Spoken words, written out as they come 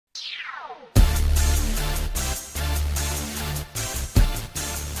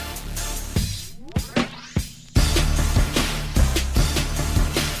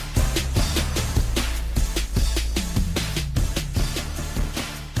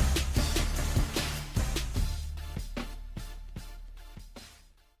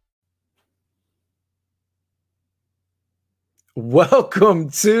Welcome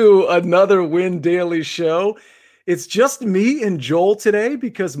to another Win Daily show. It's just me and Joel today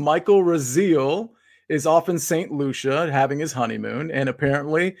because Michael Raziel is off in St. Lucia having his honeymoon, and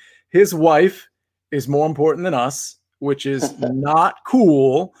apparently his wife is more important than us, which is not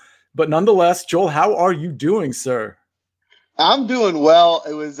cool. But nonetheless, Joel, how are you doing, sir? I'm doing well.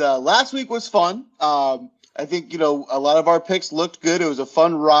 It was last week was fun. I think a lot of our picks looked good. It was a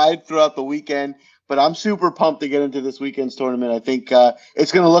fun ride throughout the weekend. But I'm super pumped to get into this weekend's tournament. I think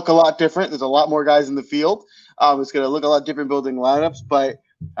it's going to look a lot different. There's a lot more guys in the field. It's going to look a lot different building lineups. But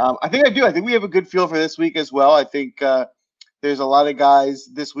I think I think we have a good feel for this week as well. I think there's a lot of guys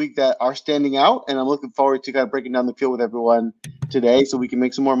this week that are standing out, and I'm looking forward to kind of breaking down the field with everyone today so we can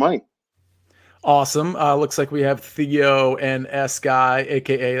make some more money. Awesome. Looks like we have Theo and S Guy,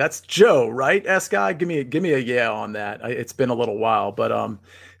 aka that's Joe, right? S Guy, give me a yeah on that. It's been a little while, but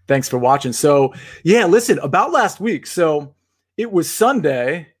thanks for watching. So yeah, listen, about last week. So it was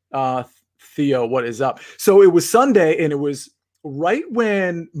Sunday. Theo, what is up? So it was Sunday, and it was right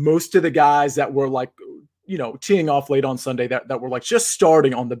when most of the guys that were like, teeing off late on Sunday that were like just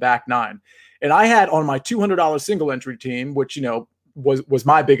starting on the back nine. And I had on my $200 single entry team, which was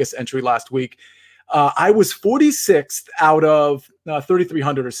my biggest entry last week. I was 46th out of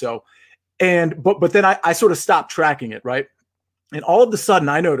 3,300 or so. But then I sort of stopped tracking it, right? And all of a sudden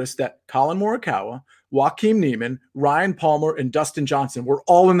I noticed that Colin Morikawa, Joaquin Niemann, Ryan Palmer, and Dustin Johnson were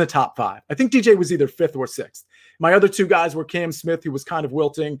all in the top five. I think DJ was either fifth or sixth. My other two guys were Cam Smith, who was kind of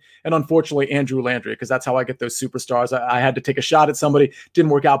wilting, and unfortunately Andrew Landry, because that's how I get those superstars. I had to take a shot at somebody,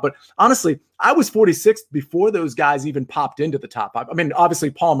 didn't work out. But honestly, I was 46th before those guys even popped into the top five. I mean, obviously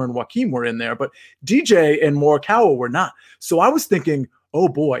Palmer and Joaquin were in there, but DJ and Morikawa were not. So I was thinking, oh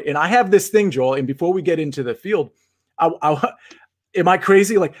boy. And I have this thing, Joel, and before we get into the field, am I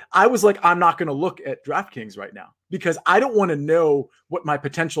crazy? Like, I was like, I'm not going to look at DraftKings right now because I don't want to know what my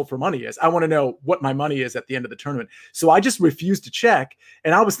potential for money is. I want to know what my money is at the end of the tournament. So I just refused to check.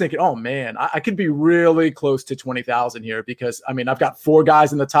 And I was thinking, oh man, I could be really close to 20,000 here because I mean, I've got four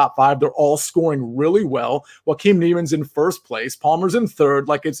guys in the top five. They're all scoring really well. Joaquin Niemann's in first place. Palmer's in third.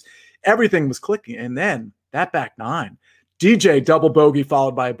 Like everything was clicking. And then that back nine, DJ double bogey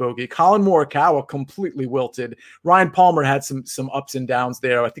followed by a bogey. Colin Morikawa completely wilted. Ryan Palmer had some ups and downs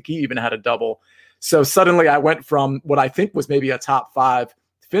there. I think he even had a double. So suddenly I went from what I think was maybe a top five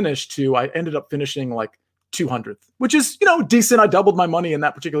finish to I ended up finishing like 200th, which is, decent. I doubled my money in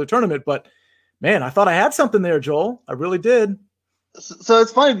that particular tournament, but man, I thought I had something there, Joel. I really did. So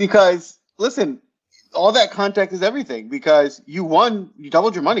it's funny because, listen, all that context is everything because you won, you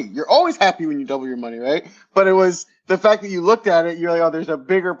doubled your money. You're always happy when you double your money, right? But it was the fact that you looked at it, you're like, oh, there's a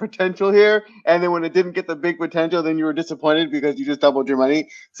bigger potential here. And then when it didn't get the big potential, then you were disappointed because you just doubled your money.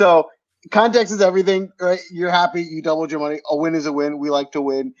 So context is everything, right? You're happy, you doubled your money. A win is a win. We like to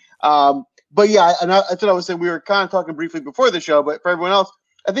win. But yeah, that's what I was saying. We were kind of talking briefly before the show, but for everyone else,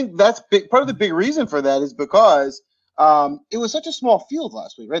 I think that's part of the big reason for that is because it was such a small field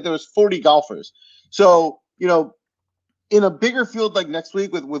last week, right? There was 40 golfers. So, in a bigger field like next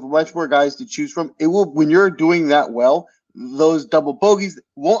week with much more guys to choose from, it will, when you're doing that well, those double bogeys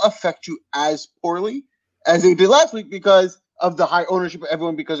won't affect you as poorly as they did last week because of the high ownership of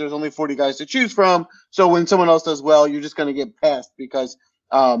everyone because there's only 40 guys to choose from. So when someone else does well, you're just going to get passed because,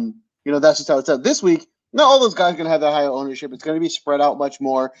 that's just how it's set. This week, not all those guys are going to have that high ownership. It's going to be spread out much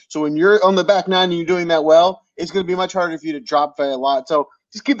more. So when you're on the back nine and you're doing that well, it's going to be much harder for you to drop by a lot. So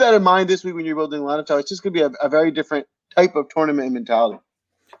just keep that in mind this week when you're building lineups. So it's just going to be a very different type of tournament mentality.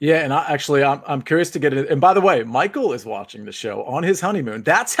 Yeah, and I'm curious to get it. And by the way, Michael is watching the show on his honeymoon.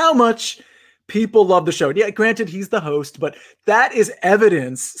 That's how much people love the show. Yeah, granted, he's the host, but that is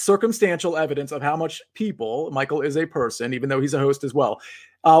evidence, circumstantial evidence of how much Michael is a person, even though he's a host as well,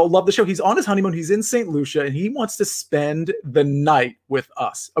 love the show. He's on his honeymoon. He's in St. Lucia, and he wants to spend the night with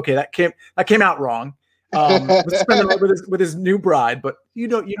us. Okay, that came out wrong. With his new bride, but you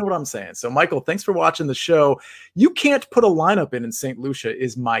know what I'm saying. So Michael, thanks for watching the show. You can't put a lineup in St. Lucia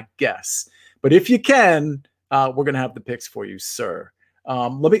is my guess, but if you can, we're gonna have the picks for you, sir.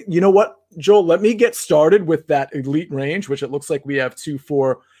 You know what, Joel, let me get started with that elite range, which it looks like we have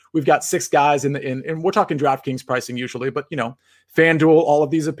we've got six guys and we're talking DraftKings pricing usually, but FanDuel, all of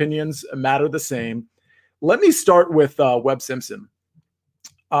these opinions matter the same. Let me start with Webb Simpson.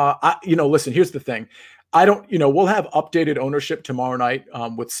 Listen, here's the thing. We'll have updated ownership tomorrow night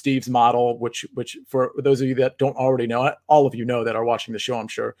with Steve's model, which for those of you that don't already know, all of you know that are watching the show, I'm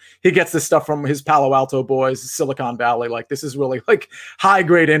sure he gets this stuff from his Palo Alto boys, Silicon Valley. Like this is really like high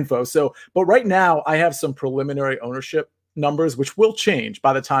grade info. So, but right now I have some preliminary ownership numbers, which will change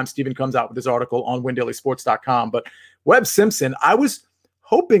by the time Steven comes out with his article on WinDailySports.com. But Webb Simpson, I was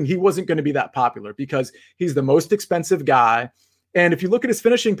hoping he wasn't going to be that popular because he's the most expensive guy. And if you look at his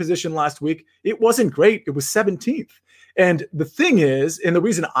finishing position last week, it wasn't great. It was 17th. And the thing is, and the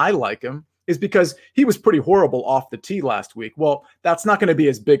reason I like him is because he was pretty horrible off the tee last week. Well, that's not going to be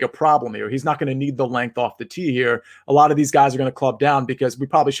as big a problem here. He's not going to need the length off the tee here. A lot of these guys are going to club down because we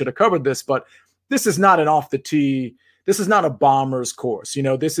probably should have covered this, but this is not an off the tee. This is not a bomber's course. You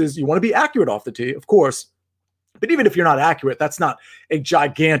want to be accurate off the tee, of course. But even if you're not accurate, that's not a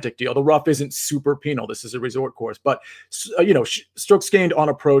gigantic deal. The rough isn't super penal. This is a resort course. But, strokes gained on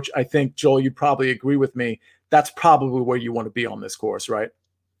approach, I think, Joel, you'd probably agree with me. That's probably where you want to be on this course, right?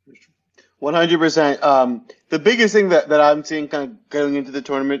 100%. The biggest thing that I'm seeing kind of going into the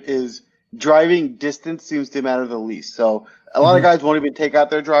tournament is driving distance seems to matter the least. So a lot of guys won't even take out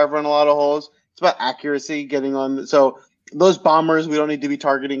their driver on a lot of holes. It's about accuracy, getting on. So those bombers, we don't need to be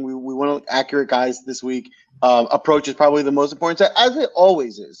targeting. We want accurate guys this week. Approach is probably the most important, as it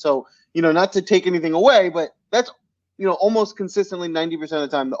always is. So, not to take anything away, but that's, almost consistently 90% of the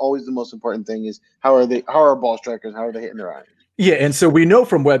time, always the most important thing is how are our ball strikers, how are they hitting their irons? Yeah, and so we know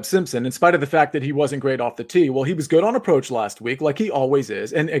from Webb Simpson, in spite of the fact that he wasn't great off the tee, well, he was good on approach last week, like he always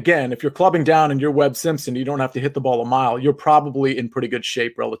is. And again, if you're clubbing down and you're Webb Simpson, you don't have to hit the ball a mile, you're probably in pretty good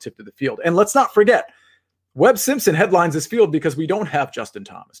shape relative to the field. And let's not forget, Webb Simpson headlines this field because we don't have Justin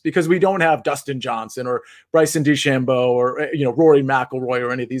Thomas, because we don't have Dustin Johnson or Bryson DeChambeau or Rory McIlroy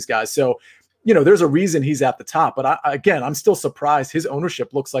or any of these guys. So, there's a reason he's at the top. But I'm still surprised his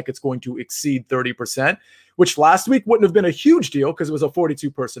ownership looks like it's going to exceed 30%, which last week wouldn't have been a huge deal because it was a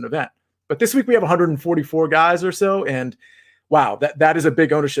 42-person event. But this week we have 144 guys or so, and wow, that is a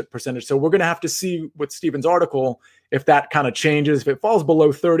big ownership percentage. So we're going to have to see with Steven's article if that kind of changes. If it falls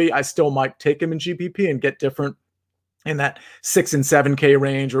below 30, I still might take him in GPP and get different in that 6 and 7K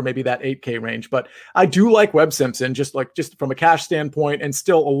range or maybe that 8K range. But I do like Webb Simpson, just from a cash standpoint and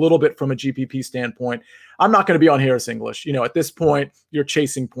still a little bit from a GPP standpoint. I'm not going to be on Harris English. At this point, you're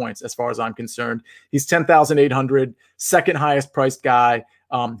chasing points as far as I'm concerned. He's 10,800, second highest priced guy.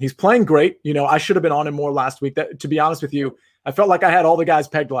 He's playing great. I should have been on him more last week. To be honest with you, I felt like I had all the guys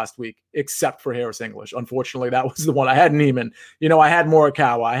pegged last week except for Harris English. Unfortunately, that was the one. I had Neiman. I had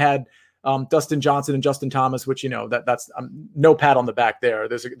Morikawa. I had Dustin Johnson and Justin Thomas, which that's no pat on the back there.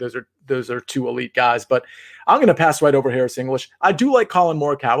 Those are two elite guys. But I'm going to pass right over Harris English. I do like Colin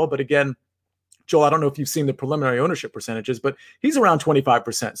Morikawa, but again, Joel, I don't know if you've seen the preliminary ownership percentages, but he's around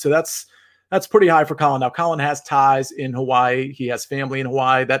 25%. So that's pretty high for Colin. Now, Colin has ties in Hawaii. He has family in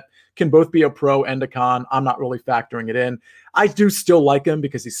Hawaii that can both be a pro and a con. I'm not really factoring it in. I do still like him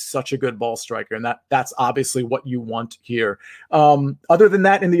because he's such a good ball striker, and that's obviously what you want here. Other than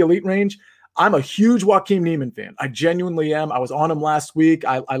that, in the elite range, I'm a huge Joaquin Neiman fan. I genuinely am. I was on him last week.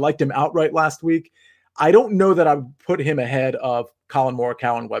 I liked him outright last week. I don't know that I would put him ahead of Colin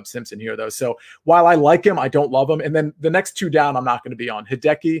Morikawa and Webb Simpson here, though. So while I like him, I don't love him. And then the next two down, I'm not going to be on.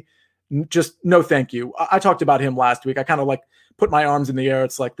 Hideki, just no thank you. I talked about him last week. I kind of put my arms in the air.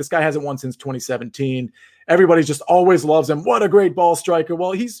 It's like, this guy hasn't won since 2017. Everybody just always loves him. What a great ball striker.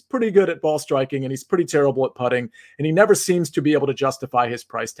 Well, he's pretty good at ball striking and he's pretty terrible at putting. And he never seems to be able to justify his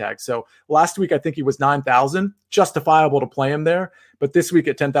price tag. So last week, I think he was 9,000, justifiable to play him there. But this week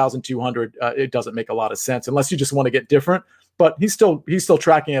at 10,200, it doesn't make a lot of sense unless you just want to get different. But he's still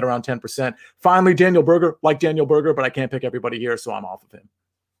tracking at around 10%. Finally, Daniel Berger, but I can't pick everybody here, so I'm off of him.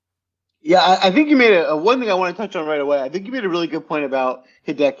 Yeah, I think you made one thing I want to touch on right away. I think you made a really good point about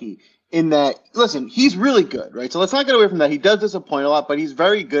Hideki in that, listen, he's really good, right? So let's not get away from that. He does disappoint a lot, but he's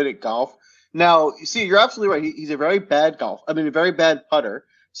very good at golf. Now, you see, you're absolutely right. He's a very bad a very bad putter.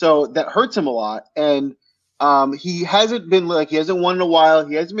 So that hurts him a lot. And he hasn't been he hasn't won in a while.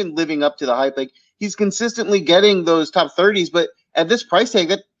 He hasn't been living up to the hype. He's consistently getting those top 30s, but at this price tag,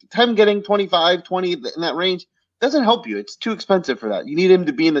 that time getting 25, 20 in that range doesn't help you. It's too expensive for that. You need him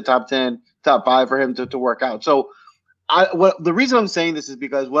to be in the top 10, top 5 for him to work out. So the reason I'm saying this is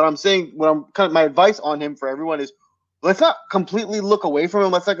because my advice on him for everyone is, let's not completely look away from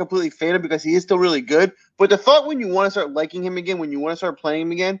him. Let's not completely fade him because he is still really good. But the thought when you want to start liking him again, when you want to start playing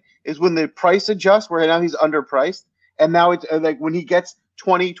him again, is when the price adjusts, where now he's underpriced. And now it's when he gets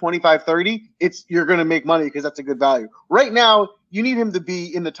 20, 25, 30, you're going to make money because that's a good value. Right now, you need him to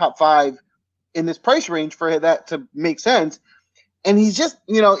be in the top 5 in this price range for that to make sense. And he's just,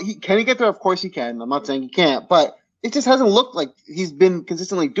 can he get there? Of course he can. I'm not saying he can't, but it just hasn't looked like he's been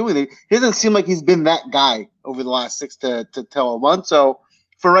consistently doing it. He doesn't seem like he's been that guy over the last 6 to 12 months. So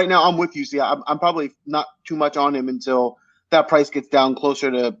for right now, I'm with you. See, I'm probably not too much on him until that price gets down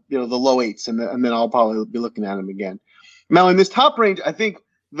closer to, the low 8s. And then I'll probably be looking at him again. Now in this top range, I think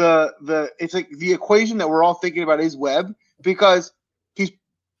it's like the equation that we're all thinking about is Webb, because he's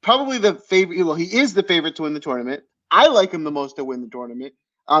probably the favorite. Well, he is the favorite to win the tournament. I like him the most to win the tournament.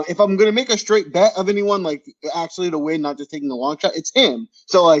 If I'm going to make a straight bet of anyone, like actually to win, not just taking a long shot, it's him.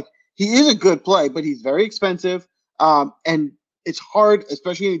 So like he is a good play, but he's very expensive, and it's hard,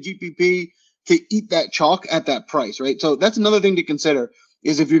 especially in a GPP, to eat that chalk at that price, right? So that's another thing to consider.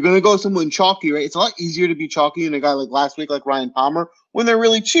 Is if you're going to go someone chalky, right? It's a lot easier to be chalky than a guy like last week, like Ryan Palmer, when they're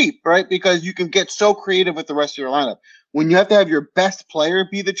really cheap, right? Because you can get so creative with the rest of your lineup. When you have to have your best player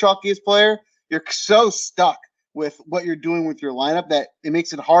be the chalkiest player, you're so stuck with what you're doing with your lineup that it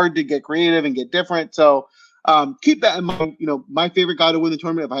makes it hard to get creative and get different. So keep that in mind. You know, my favorite guy to win the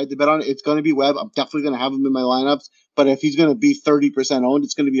tournament, if I had to bet on it, it's going to be Webb. I'm definitely going to have him in my lineups. But if he's going to be 30% owned,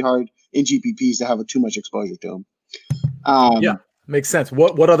 it's going to be hard in GPPs to have too much exposure to him. Yeah. Makes sense.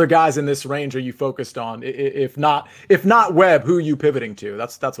 What other guys in this range are you focused on? If not Webb, who are you pivoting to?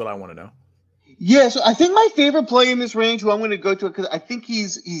 That's what I want to know. Yeah, so I think my favorite play in this range, who I'm going to go to, because I think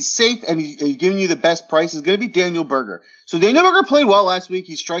he's safe and he's giving you the best price, is going to be Daniel Berger. So Daniel Berger played well last week.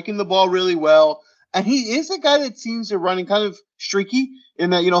 He's striking the ball really well, and he is a guy that seems to running kind of streaky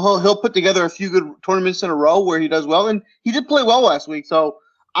in that, you know, he'll put together a few good tournaments in a row where he does well, and he did play well last week. So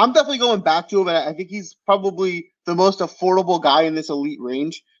I'm definitely going back to him, and I think he's probably the most affordable guy in this elite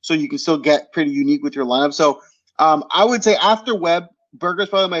range, so you can still get pretty unique with your lineup. So I would say after Webb, Berger's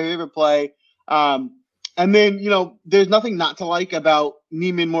probably my favorite play. And then, you know, there's nothing not to like about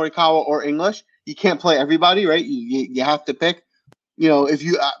Neiman, Morikawa, or English. You can't play everybody, right? You have to pick. You know, if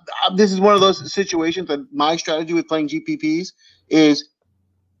you this is one of those situations that my strategy with playing GPPs is,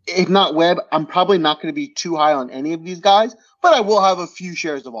 if not Webb, I'm probably not going to be too high on any of these guys, but I will have a few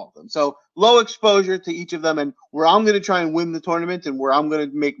shares of all of them. So low exposure to each of them, and where I'm going to try and win the tournament and where I'm going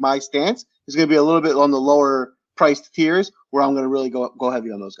to make my stance is going to be a little bit on the lower priced tiers, where I'm going to really go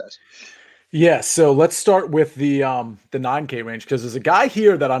heavy on those guys. Yeah, so let's start with the 9K range, because there's a guy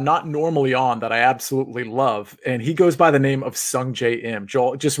here that I'm not normally on that I absolutely love, and he goes by the name of Sungjae Im.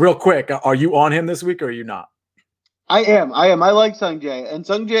 Joel, just real quick, are you on him this week or are you not? I am. I like Sungjae. And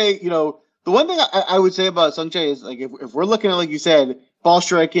Sungjae, you know, the one thing I would say about Sungjae is, like, if we're looking at, like you said, ball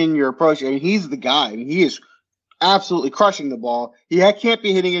striking, your approach, I mean, he's the guy. I mean, he is absolutely crushing the ball. He can't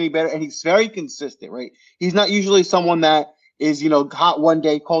be hitting any better, and he's very consistent, right? He's not usually someone that is, you know, hot one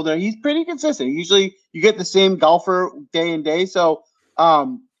day, cold day. He's pretty consistent. Usually you get the same golfer day and day. So,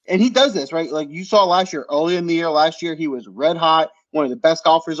 and he does this, right? Like you saw last year, early in the year, last year, he was red hot, one of the best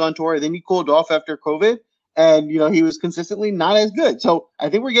golfers on tour. Then he cooled off after COVID. And, you know, he was consistently not as good. So I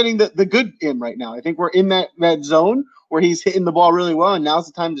think we're getting the good in right now. I think we're in that zone where he's hitting the ball really well, and now's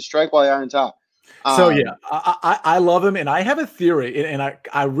the time to strike while you're on top. So yeah, I love him, and I have a theory, and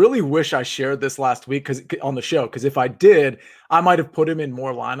I really wish I shared this last week on the show, because if I did, I might have put him in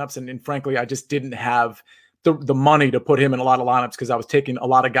more lineups, and frankly, I just didn't have the money to put him in a lot of lineups because I was taking a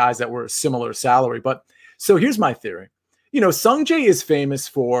lot of guys that were similar salary. But so here's my theory. You know, Sungjae is famous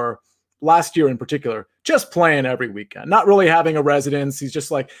for, last year in particular, just playing every weekend, not really having a residence. He's just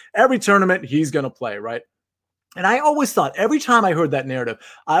like, every tournament he's going to play, right? And I always thought, every time I heard that narrative,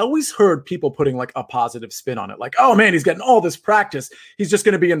 I always heard people putting like a positive spin on it. Like, oh man, he's getting all this practice. He's just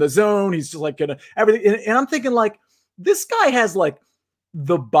going to be in the zone. He's just like going to everything. And I'm thinking, like, this guy has like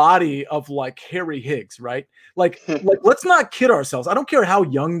the body of like Harry Higgs, right? Like let's not kid ourselves. I don't care how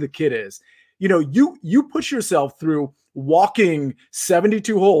young the kid is. You know, you push yourself through walking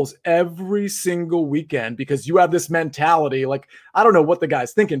 72 holes every single weekend because you have this mentality. Like, I don't know what the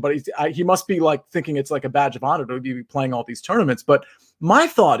guy's thinking, but he must be like thinking it's like a badge of honor to be playing all these tournaments. But my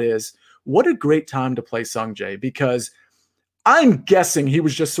thought is, what a great time to play Sungjae, because I'm guessing he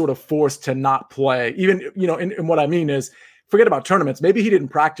was just sort of forced to not play. Even, you know, and what I mean is, forget about tournaments. Maybe he didn't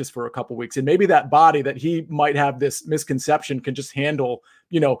practice for a couple weeks, and maybe that body that he might have this misconception can just handle,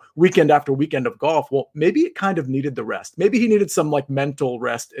 you know, weekend after weekend of golf. Well, maybe it kind of needed the rest. Maybe he needed some like mental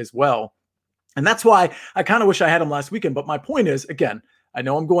rest as well. And that's why I kind of wish I had him last weekend. But my point is, again, I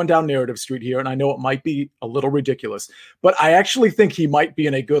know I'm going down narrative street here, and I know it might be a little ridiculous, but I actually think he might be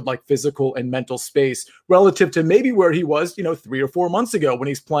in a good like physical and mental space relative to maybe where he was, you know, 3 or 4 months ago when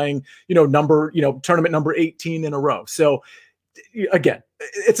he's playing, tournament number 18 in a row. So again,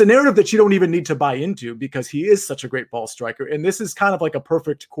 it's a narrative that you don't even need to buy into because he is such a great ball striker. And this is kind of like a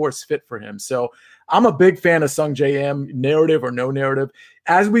perfect course fit for him. So I'm a big fan of Sungjae Im, narrative or no narrative.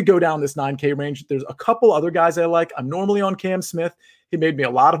 As we go down this 9K range, there's a couple other guys I like. I'm normally on Cam Smith. He made me a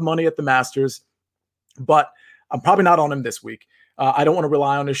lot of money at the Masters, but I'm probably not on him this week. I don't want to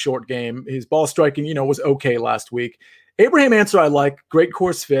rely on his short game. His ball striking, you know, was okay last week. Abraham Answer I like, great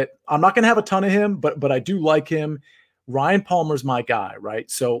course fit. I'm not going to have a ton of him, but I do like him. Ryan Palmer's my guy, right?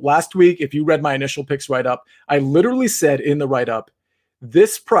 So last week, if you read my initial picks write up, I literally said in the write up,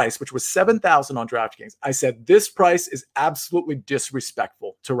 this price, which was 7,000 on DraftKings, I said this price is absolutely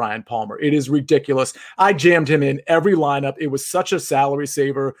disrespectful to Ryan Palmer. It is ridiculous. I jammed him in every lineup. It was such a salary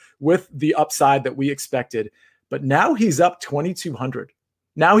saver with the upside that we expected. But now he's up 2,200.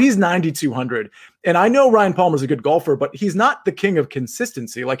 Now he's 9,200. And I know Ryan Palmer's a good golfer, but he's not the king of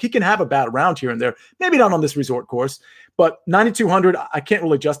consistency. Like, he can have a bad round here and there, maybe not on this resort course, but 9,200, I can't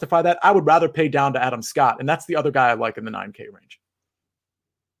really justify that. I would rather pay down to Adam Scott. And that's the other guy I like in the 9K range.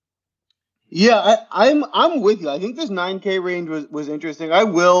 Yeah, I'm with you. I think this 9K range was interesting. I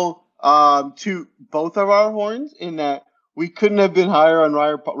will to both of our horns in that we couldn't have been higher on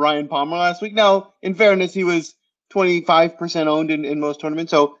Ryan Palmer last week. Now, in fairness, he was 25% owned in most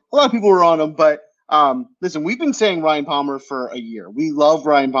tournaments, so a lot of people were on him. But listen, we've been saying Ryan Palmer for a year. We love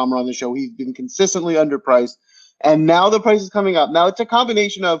Ryan Palmer on the show. He's been consistently underpriced, and now the price is coming up. Now it's a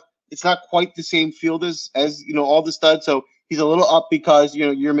combination of it's not quite the same field as all the studs, so he's a little up because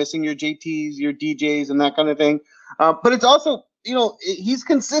you're missing your JTs, your DJs, and that kind of thing. But it's also he's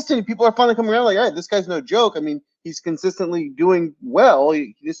consistent. People are finally coming around like, all right, this guy's no joke. I mean, he's consistently doing well.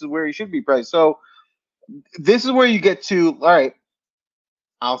 This is where he should be priced. So this is where you get to, all right,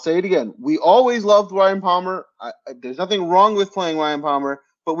 I'll say it again. We always loved Ryan Palmer. There's nothing wrong with playing Ryan Palmer,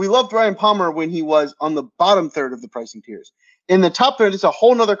 but we loved Ryan Palmer when he was on the bottom third of the pricing tiers. In the top third, it's a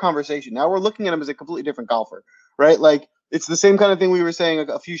whole nother conversation. Now we're looking at him as a completely different golfer, right? Like, it's the same kind of thing we were saying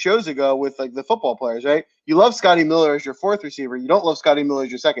a few shows ago with like the football players, right? You love Scotty Miller as your fourth receiver. You don't love Scotty Miller as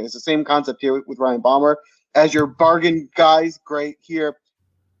your second. It's the same concept here with Ryan Palmer. As your bargain guys, great here.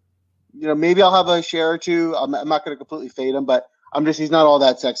 Maybe I'll have a share or two. I'm not going to completely fade him, but he's not all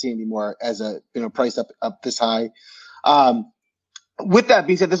that sexy anymore as a priced up this high. With that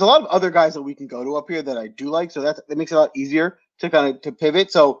being said, there's a lot of other guys that we can go to up here that I do like, so that makes it a lot easier to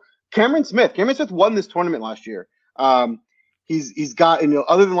pivot. So Cameron Smith won this tournament last year. He's got,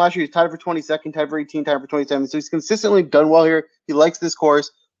 other than last year, he's tied for 22nd, tied for 18, tied for 27. So he's consistently done well here. He likes this course,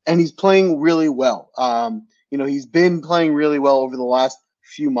 and he's playing really well. He's been playing really well over the last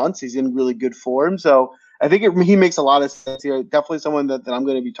few months. He's in really good form. So I think he makes a lot of sense here. Definitely someone that I'm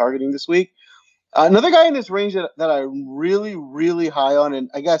going to be targeting this week. Another guy in this range that I'm really, really high on, and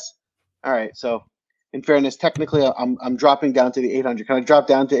I guess, all right, so in fairness, technically, I'm dropping down to the 800. Can I drop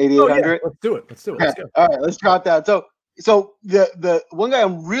down to 8,800? Oh, yeah. Let's do it. Let's go. All right, let's drop down. So the one guy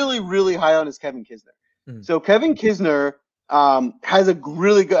I'm really, really high on is Kevin Kisner. Mm-hmm. So Kevin Kisner has a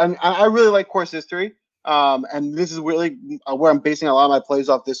really good. I really like course history, and this is really where I'm basing a lot of my plays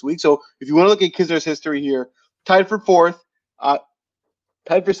off this week. So if you want to look at Kisner's history here, tied for fourth,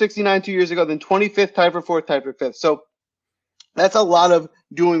 tied for 69 2 years ago, then 25th, tied for fourth, tied for fifth. So that's a lot of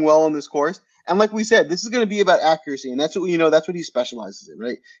doing well on this course. And like we said, this is going to be about accuracy, and that's what that's what he specializes in,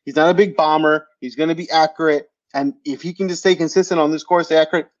 right? He's not a big bomber. He's going to be accurate, and if he can just stay consistent on this course,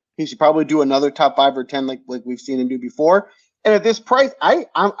 accurate, he should probably do another top 5 or 10 like we've seen him do before. And at this price,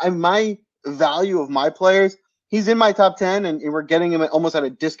 I'm my value of my players, he's in my top 10, and we're getting him almost at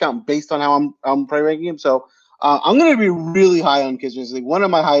a discount based on how I'm play ranking him. So I'm going to be really high on Kisner. He's like one of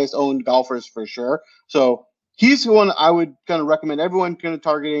my highest owned golfers for sure. So he's the one I would kind of recommend everyone kind of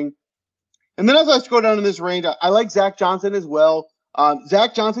targeting. And then as I go down in this range, I like Zach Johnson as well.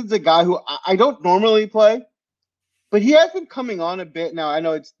 Zach Johnson's a guy who I don't normally play, but he has been coming on a bit now. I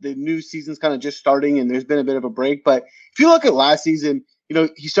know it's the new season's kind of just starting, and there's been a bit of a break. But if you look at last season,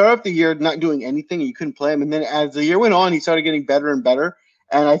 he started off the year not doing anything, and you couldn't play him. And then as the year went on, he started getting better and better.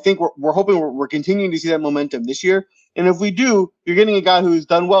 And I think we're hoping we're continuing to see that momentum this year. And if we do, you're getting a guy who's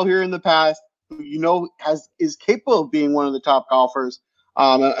done well here in the past, who is capable of being one of the top golfers.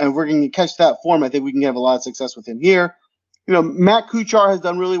 And we're going to catch that form. I think we can have a lot of success with him here. Matt Kuchar has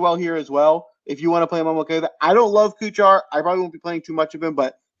done really well here as well. If you want to play him, I'm okay with that. I don't love Kuchar. I probably won't be playing too much of him,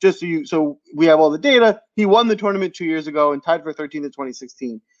 but just so we have all the data, he won the tournament 2 years ago and tied for 13th in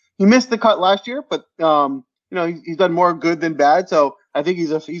 2016. He missed the cut last year, but he's done more good than bad. So I think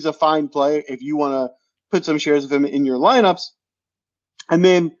he's a fine play if you want to put some shares of him in your lineups. And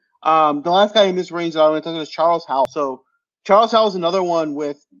then the last guy in this range that I want to talk about is Charles Howell. So Charles Howell is another one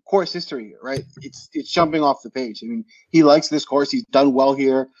with course history here, right? It's jumping off the page. I mean, he likes this course. He's done well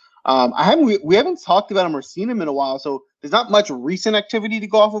here. We haven't talked about him or seen him in a while, so there's not much recent activity to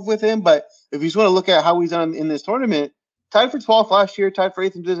go off of with him. But if you just want to look at how he's done in this tournament, tied for 12th last year, tied for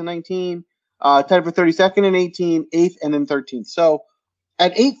 8th in 2019, tied for 32nd in 18, 8th, and then 13th. So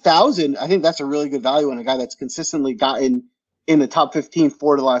at 8,000, I think that's a really good value on a guy that's consistently gotten in the top 15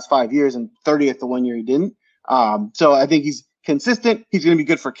 for the last 5 years and 30th the 1 year he didn't. So I think he's consistent. He's going to be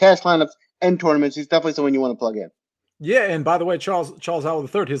good for cash lineups and tournaments. He's definitely someone you want to plug in. Yeah, and by the way, Charles Howell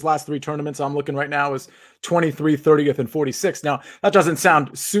III, his last three tournaments I'm looking right now is 23, 30th, and 46. Now, that doesn't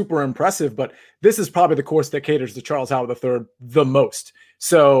sound super impressive, but this is probably the course that caters to Charles Howell III the most.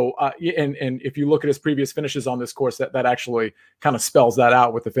 So, and if you look at his previous finishes on this course, that actually kind of spells that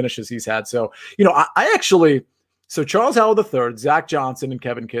out with the finishes he's had. So, I actually, so Charles Howell III, Zach Johnson, and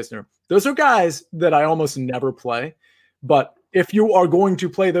Kevin Kisner, those are guys that I almost never play, but if you are going to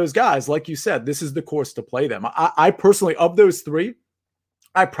play those guys, like you said, this is the course to play them. I personally, of those three,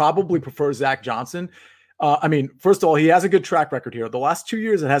 I probably prefer Zach Johnson. I mean, first of all, he has a good track record here. The last 2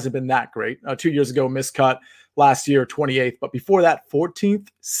 years, it hasn't been that great. 2 years ago, miscut. Last year, 28th. But before that, 14th,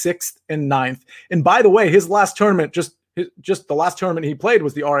 6th, and 9th. And by the way, his last tournament, just the last tournament he played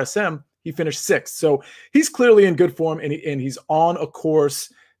was the RSM. He finished 6th. So he's clearly in good form, and he's on a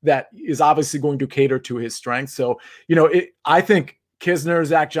course that is obviously going to cater to his strengths. So, I think Kisner,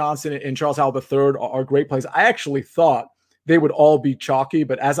 Zach Johnson, and Charles Howell III are great plays. I actually thought they would all be chalky,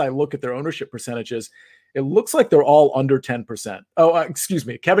 but as I look at their ownership percentages, it looks like they're all under 10%. Oh, excuse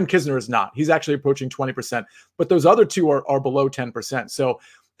me. Kevin Kisner is not. He's actually approaching 20%, but those other two are below 10%. So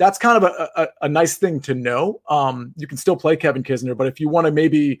that's kind of a nice thing to know. You can still play Kevin Kisner, but if you want to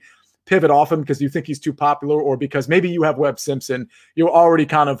maybe pivot off him because you think he's too popular, or because maybe you have Webb Simpson, you're already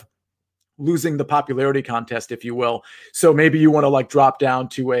kind of losing the popularity contest, if you will. So maybe you want to like drop down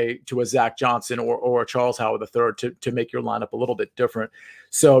to a Zach Johnson or a Charles Howard III to make your lineup a little bit different.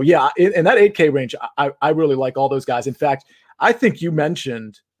 So yeah, in that 8K range, I really like all those guys. In fact, I think you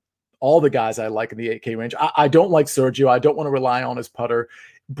mentioned all the guys I like in the 8K range. I don't like Sergio. I don't want to rely on his putter.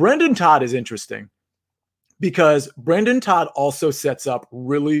 Brendan Todd is interesting, because Brendan Todd also sets up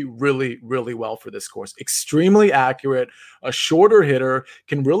really, really, really well for this course. Extremely accurate, a shorter hitter,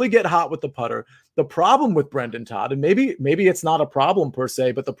 can really get hot with the putter. The problem with Brendan Todd, and maybe it's not a problem per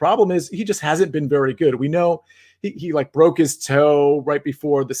se, but the problem is he just hasn't been very good. We know he like broke his toe right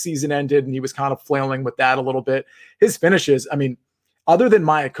before the season ended, and he was kind of flailing with that a little bit. His finishes, I mean, other than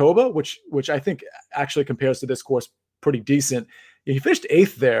Mayakoba, which I think actually compares to this course pretty decent, he finished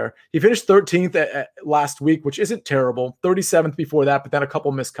 8th there. He finished 13th last week, which isn't terrible. 37th before that, but then a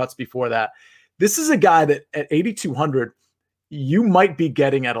couple missed cuts before that. This is a guy that at 8,200, you might be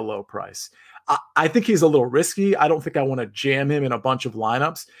getting at a low price. I think he's a little risky. I don't think I want to jam him in a bunch of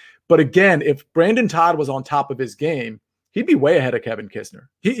lineups. But again, if Brandon Todd was on top of his game, he'd be way ahead of Kevin Kisner.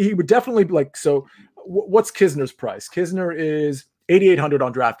 He would definitely be like, so what's Kisner's price? Kisner is 8,800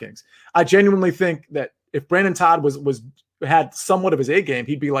 on DraftKings. I genuinely think that if Brandon Todd had somewhat of his A game,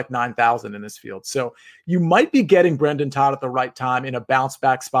 he'd be like 9,000 in this field. So you might be getting Brendan Todd at the right time in a bounce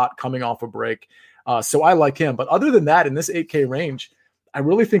back spot coming off a break. So I like him. But other than that, in this 8K range, I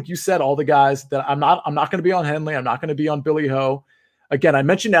really think you said all the guys that I'm not going to be on Henley. I'm not going to be on Billy Ho. Again, I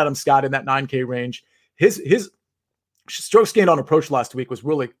mentioned Adam Scott in that 9K range. His strokes gained on approach last week was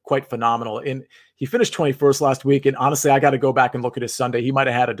really quite phenomenal. And he finished 21st last week. And honestly, I got to go back and look at his Sunday. He might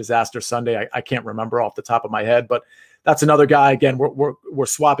have had a disaster Sunday. I can't remember off the top of my head, but that's another guy. Again, we're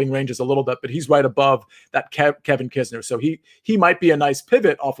swapping ranges a little bit, but he's right above that Kevin Kisner. So he might be a nice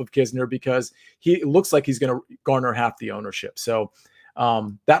pivot off of Kisner, because he looks like he's going to garner half the ownership. So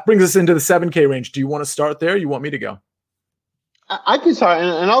that brings us into the 7K range. Do you want to start there? You want me to go? I can start,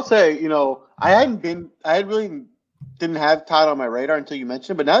 and I'll say, I really didn't have Todd on my radar until you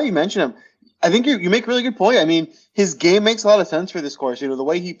mentioned him, but now that you mention him, I think you make a really good point. I mean, his game makes a lot of sense for this course. The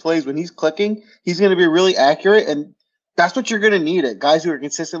way he plays, when he's clicking, he's going to be really accurate, and that's what you're going to need, at guys who are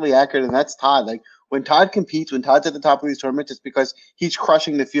consistently accurate, and that's Todd. Like, when Todd competes, when Todd's at the top of these tournaments, it's because he's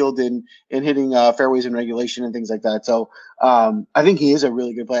crushing the field in hitting fairways in regulation and things like that. So I think he is a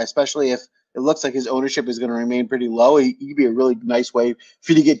really good play, especially if it looks like his ownership is going to remain pretty low. He could be a really nice way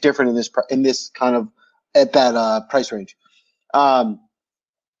for you to get different in this kind of at that price range.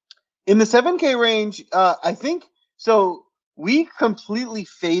 In the 7K range, I think so. We completely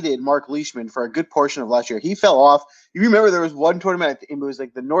faded Mark Leishman for a good portion of last year. He fell off. You remember there was one tournament, it was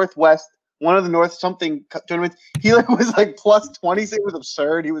like the Northwest, one of the North something tournaments. He was like plus 20. It was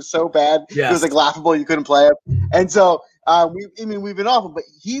absurd. He was so bad. Yes. It was like laughable. You couldn't play him. And so we've been off him, but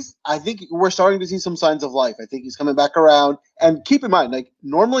I think we're starting to see some signs of life. I think he's coming back around. And keep in mind, like,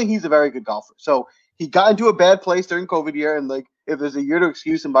 normally he's a very good golfer. So he got into a bad place during COVID year, and like, if there's a year to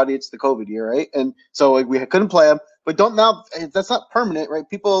excuse somebody, it's the COVID year, right? And so like, we couldn't play him, but that's not permanent, right?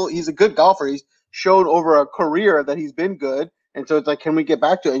 He's a good golfer. He's shown over a career that he's been good. And so it's like, can we get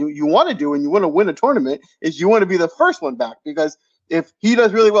back to it? And you want to do, and you want to win a tournament, is you want to be the first one back, because if he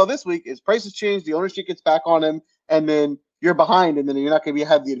does really well this week, his prices change, the ownership gets back on him, and then you're behind, and then you're not going to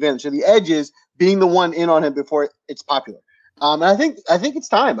have the advantage. So the edge is being the one in on him before it's popular. And I think it's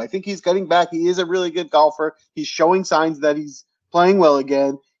time. I think he's getting back. He is a really good golfer. He's showing signs that he's playing well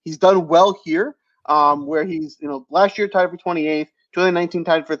again. He's done well here, where he's last year tied for 28th, 2019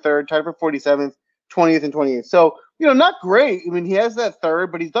 tied for third, tied for 47th, 20th, and 28th. So not great. I mean, he has that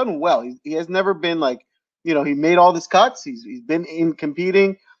third, but he's done well. He has never been like he made all his cuts. He's been in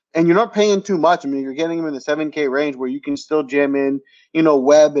competing, and you're not paying too much. I mean, you're getting him in the 7K range where you can still jam in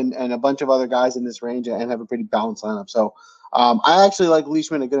Webb and a bunch of other guys in this range and have a pretty balanced lineup. So. I actually like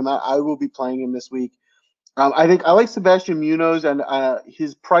Leishman a good amount. I will be playing him this week. I think I like Sebastian Munoz and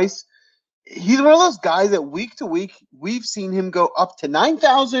his price. He's one of those guys that week to week we've seen him go up to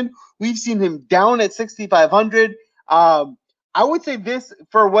 9,000. We've seen him down at 6,500. I would say this,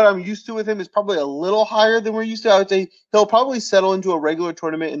 for what I'm used to with him, is probably a little higher than we're used to. I would say he'll probably settle into a regular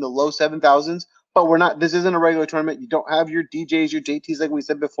tournament in the low 7,000s. But we're not. This isn't a regular tournament. You don't have your DJs, your JTs, like we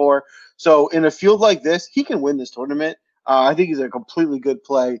said before. So in a field like this, he can win this tournament. I think he's a completely good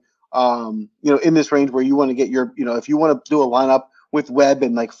play, in this range where you want to get your, if you want to do a lineup with Webb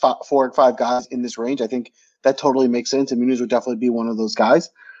and like 4 or 5 guys in this range, I think that totally makes sense. And Muniz would definitely be one of those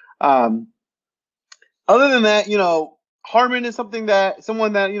guys. Other than that, Harmon is someone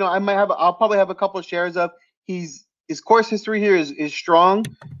that, I'll probably have a couple of shares of. His course history here is strong.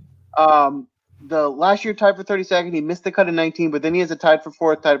 The last year tied for 32nd, he missed the cut in 19, but then he has a tied for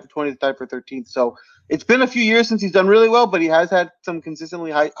 4th, tied for 20th, tied for 13th. So it's been a few years since he's done really well, but he has had some consistently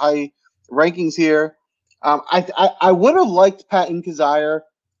high rankings here. I would have liked Patton Kizzire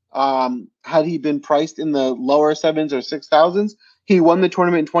had he been priced in the lower 7s or 6,000s. He won the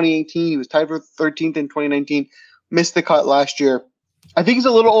tournament in 2018. He was tied for 13th in 2019, missed the cut last year. I think he's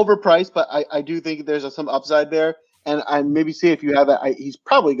a little overpriced, but I do think there's some upside there. And I maybe see if you have that, he's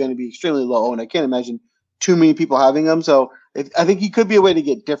probably going to be extremely low, and I can't imagine too many people having him. So I think he could be a way to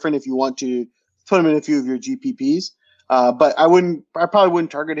get different if you want to put him in a few of your GPPs. But I probably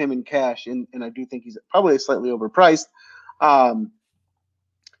wouldn't target him in cash, and I do think he's probably slightly overpriced. I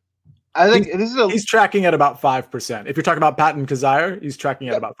think he's tracking at about 5%. If you're talking about Patton Kizzire, he's tracking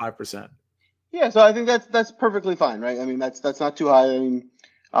at about 5%. Yeah, so I think that's perfectly fine, right? I mean, that's not too high. I mean,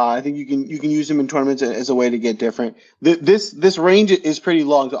 I think you can use him in tournaments as a way to get different. This range is pretty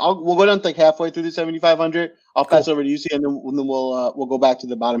long, so we'll go down to like halfway through the 7,500. I'll pass over to UC, and then we'll go back to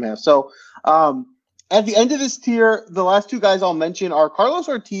the bottom half. So at the end of this tier, the last 2 guys I'll mention are Carlos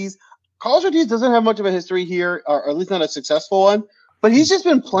Ortiz. Carlos Ortiz doesn't have much of a history here, or at least not a successful one, but he's just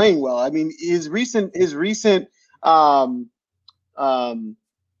been playing well. I mean, his recent kind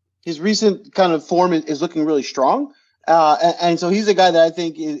of form is looking really strong. And so he's a guy that I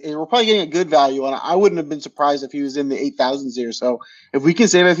think we're probably getting a good value on. I wouldn't have been surprised if he was in the 8,000s here. So if we can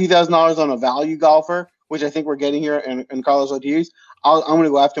save a few $1,000s on a value golfer, which I think we're getting here in Carlos Ortiz, I'm going to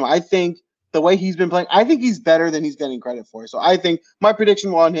go after him. I think the way he's been playing, I think he's better than he's getting credit for. So I think my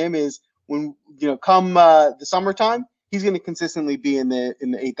prediction on him is when come the summertime, he's going to consistently be in the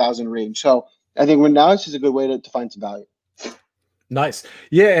 8,000 range. So I think now it's just a good way to find some value. Nice.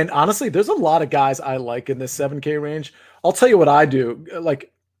 Yeah, and honestly, there's a lot of guys I like in this 7K range. I'll tell you what I do.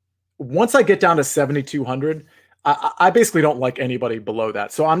 Like, once I get down to 7,200, I basically don't like anybody below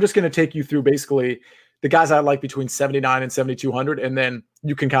that. So I'm just going to take you through basically the guys I like between 79 and 7,200, and then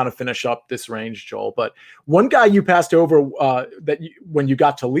you can kind of finish up this range, Joel. But one guy you passed over when you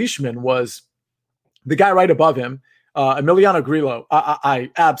got to Leishman was the guy right above him, Emiliano Grillo.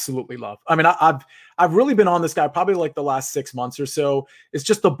 I absolutely love. I mean, I've really been on this guy probably like the last 6 months or so. It's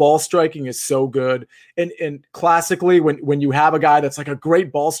just the ball striking is so good. And classically, when you have a guy that's like a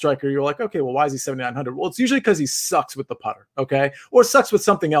great ball striker, you're like, okay, well, why is he 7,900? Well, it's usually because he sucks with the putter, okay? Or sucks with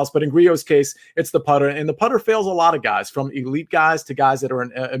something else. But in Grillo's case, it's the putter. And the putter fails a lot of guys, from elite guys to guys that are in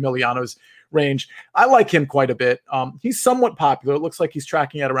Emiliano's range. I like him quite a bit. He's somewhat popular. It looks like he's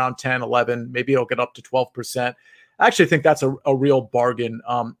tracking at around 10, 11. Maybe it'll get up to 12%. I actually think that's a real bargain.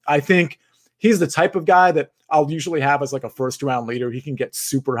 I think he's the type of guy that I'll usually have as like a first round leader. He can get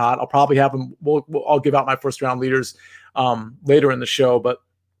super hot. I'll probably have him. I'll give out my first round leaders later in the show. But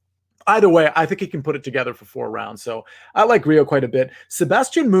either way, I think he can put it together for 4 rounds. So I like Rio quite a bit.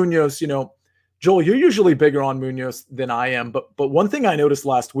 Sebastian Munoz, Joel, you're usually bigger on Munoz than I am. But one thing I noticed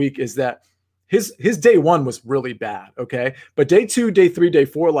last week is that his day 1 was really bad, okay? But day 2, day 3, day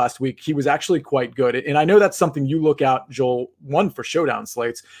 4 last week, he was actually quite good. And I know that's something you look at, Joel, 1, for showdown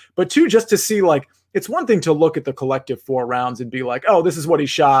slates, but 2, just to see, like, it's one thing to look at the collective 4 rounds and be like, oh, this is what he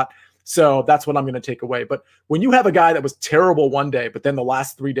shot, so that's what I'm going to take away. But when you have a guy that was terrible one day, but then the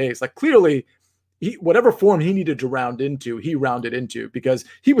last 3 days, like, clearly whatever form he needed to round into, he rounded into because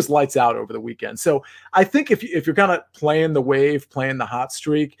he was lights out over the weekend. So I think if you're kind of playing the wave, playing the hot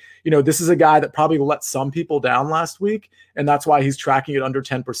streak, this is a guy that probably let some people down last week, and that's why he's tracking it under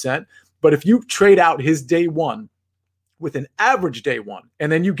 10%. But if you trade out his day one with an average day one,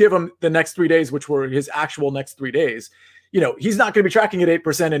 and then you give him the next 3 days, which were his actual next 3 days, he's not going to be tracking at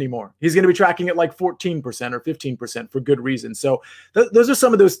 8% anymore. He's going to be tracking at like 14% or 15% for good reason. So those are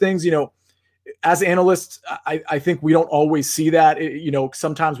some of those things, as analysts, I think we don't always see that.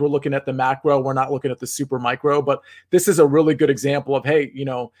 Sometimes we're looking at the macro, we're not looking at the super micro, but this is a really good example of, hey,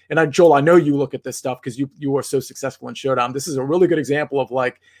 Joel, I know you look at this stuff because you are so successful in Showdown. This is a really good example of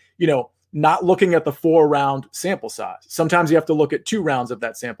not looking at the 4-round sample size. Sometimes you have to look at 2 rounds of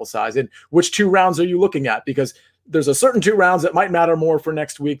that sample size. And which 2 rounds are you looking at? Because there's a certain 2 rounds that might matter more for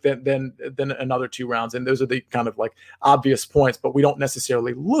next week than another 2 rounds. And those are the kind of like obvious points, but we don't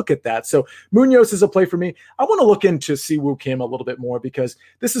necessarily look at that. So Munoz is a play for me. I want to look into Siwoo Kim a little bit more because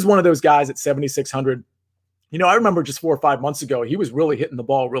this is one of those guys at 7,600. I remember just 4 or 5 months ago, he was really hitting the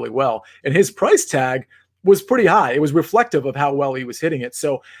ball really well. And his price tag was pretty high. It was reflective of how well he was hitting it.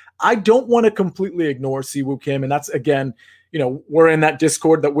 So I don't want to completely ignore Siwoo Kim. And that's, again, we're in that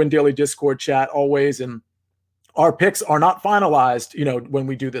Discord, that Win Daily Discord chat always. And our picks are not finalized, when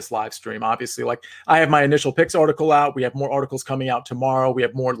we do this live stream. Obviously, like I have my initial picks article out. We have more articles coming out tomorrow. We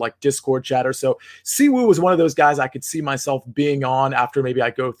have more like Discord chatter. So Siwoo was one of those guys I could see myself being on after maybe I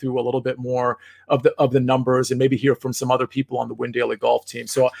go through a little bit more of the numbers and maybe hear from some other people on the Win Daily Golf team.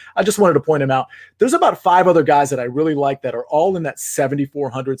 So I just wanted to point him out. There's about 5 other guys that I really like that are all in that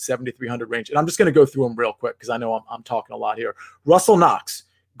 7,400, 7,300 range. And I'm just going to go through them real quick because I know I'm talking a lot here. Russell Knox.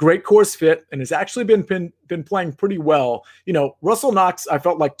 Great course fit and has actually been playing pretty well. Russell Knox, I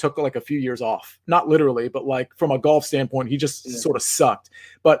felt like took like a few years off, not literally, but like from a golf standpoint, he just sort of sucked.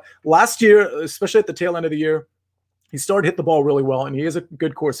 But last year, especially at the tail end of the year, he started to hit the ball really well, and he is a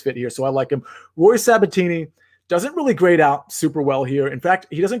good course fit here, so I like him. Rory Sabatini doesn't really grade out super well here. In fact,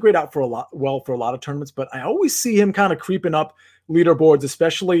 he doesn't grade out for a lot of tournaments, but I always see him kind of creeping up leaderboards,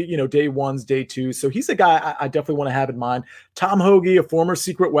 especially, day ones, day twos. So he's a guy I definitely want to have in mind. Tom Hoagie, a former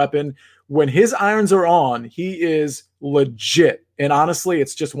secret weapon. When his irons are on, he is legit. And honestly,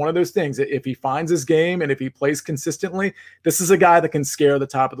 it's just one of those things. If he finds his game and if he plays consistently, this is a guy that can scare the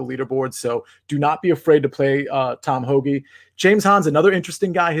top of the leaderboard. So do not be afraid to play Tom Hoagie. James Hahn's another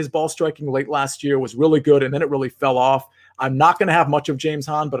interesting guy. His ball striking late last year was really good, and then it really fell off. I'm not going to have much of James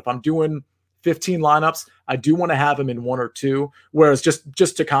Hahn, but if I'm doing 15 lineups, I do want to have him in 1 or 2. Whereas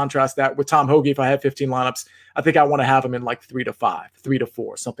just to contrast that with Tom Hoagie, if I have 15 lineups, I think I want to have him in like 3 to 5, 3 to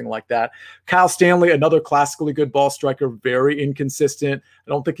 4, something like that. Kyle Stanley, another classically good ball striker, very inconsistent. I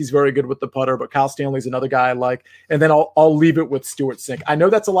don't think he's very good with the putter, but Kyle Stanley's another guy I like. And then I'll leave it with Stuart Sink. I know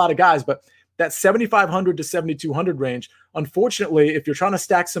that's a lot of guys, but that 7,500 to 7,200 range, unfortunately, if you're trying to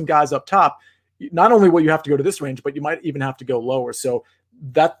stack some guys up top, not only will you have to go to this range, but you might even have to go lower. So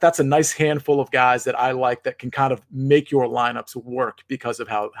that's a nice handful of guys that I like that can kind of make your lineups work because of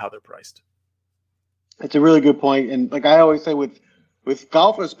how they're priced. It's a really good point. And like I always say with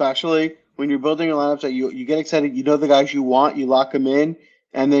golf, especially when you're building your lineups, that you get excited, the guys you want, you lock them in,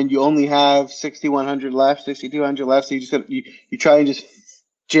 and then you only have 6,100 left, 6,200 left. So you try and just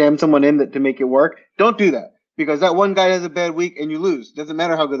jam someone in to make it work. Don't do that, because that one guy has a bad week and you lose. Doesn't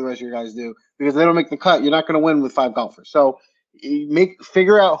matter how good the rest of your guys do, because they don't make the cut. You're not going to win with 5 golfers. So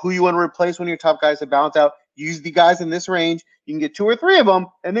figure out who you want to replace one of your top guys to balance out. Use the guys in this range. You can get 2 or 3 of them,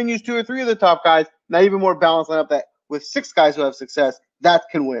 and then use 2 or 3 of the top guys. Now even more balanced lineup that with 6 guys who have success, that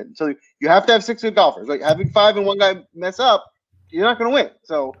can win. So you have to have 6 good golfers. Like having 5 and one guy mess up, you're not going to win.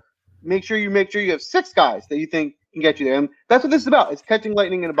 So make sure you have 6 guys that you think can get you there. And that's what this is about. It's catching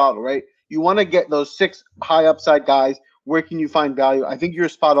lightning in a bottle, right? You want to get those 6 high upside guys. Where can you find value? I think you're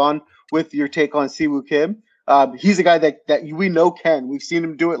spot on with your take on Siwoo Kim. He's a guy that we know can. We've seen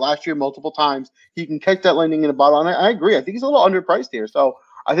him do it last year multiple times. He can catch that lightning in a bottle. And I agree. I think he's a little underpriced here. So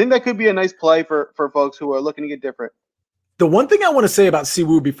I think that could be a nice play for folks who are looking to get different. The one thing I want to say about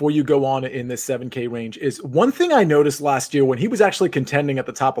Siwoo before you go on in this 7K range is one thing I noticed last year when he was actually contending at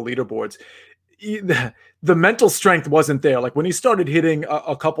the top of leaderboards, the mental strength wasn't there. Like when he started hitting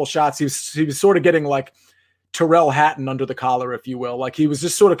a couple shots, he was sort of getting like Tyrrell Hatton under the collar, if you will. Like he was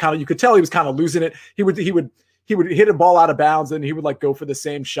just sort of kind of, you could tell he was kind of losing it. He would hit a ball out of bounds and he would like go for the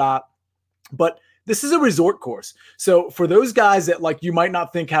same shot. But this is a resort course. So for those guys that like you might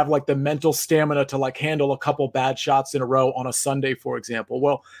not think have like the mental stamina to like handle a couple bad shots in a row on a Sunday, for example,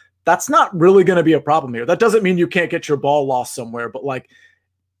 well, that's not really going to be a problem here. That doesn't mean you can't get your ball lost somewhere, but like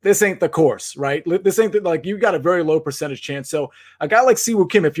this ain't the course, right? This ain't like you got a very low percentage chance. So a guy like Siwoo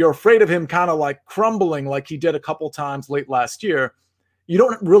Kim, if you're afraid of him kind of like crumbling like he did a couple times late last year, you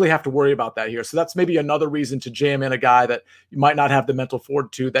don't really have to worry about that here. So that's maybe another reason to jam in a guy that you might not have the mental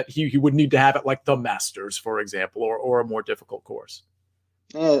fortitude that he would need to have at like the Masters, for example, or a more difficult course.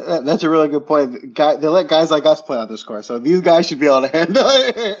 Yeah, that's a really good point. They let guys like us play on this course, so these guys should be able to handle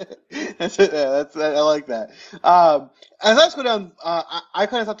it. I like that. As I go down, I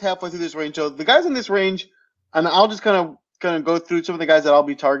kind of stopped halfway through this range. So the guys in this range, and I'll just kind of go through some of the guys that I'll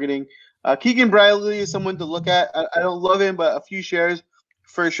be targeting. Keegan Bradley is someone to look at. I don't love him, but a few shares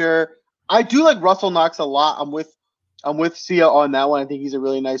for sure. I do like Russell Knox a lot. I'm with Sia on that one. I think he's a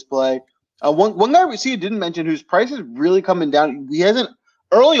really nice play. One guy Sia didn't mention whose price is really coming down. He hasn't.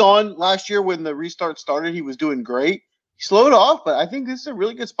 Early on last year when the restart started, he was doing great. He slowed off, but I think this is a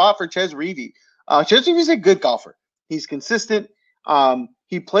really good spot for Chez Reavie. Chez Reavie's a good golfer. He's consistent.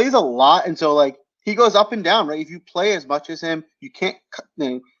 He plays a lot, and so like he goes up and down, right? If you play as much as him, you can't,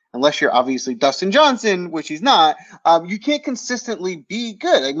 unless you're obviously Dustin Johnson, which he's not, you can't consistently be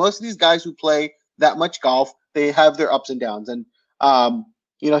good. Like most of these guys who play that much golf, they have their ups and downs. And,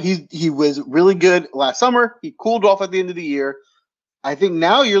 he was really good last summer. He cooled off at the end of the year. I think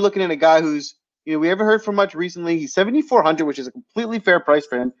now you're looking at a guy who's, we haven't heard from much recently. He's 7,400, which is a completely fair price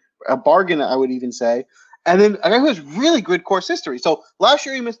for him, a bargain, I would even say. And then a guy who has really good course history. So last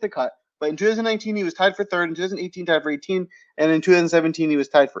year he missed the cut, but in 2019 he was tied for third, in 2018 tied for 18, and in 2017 he was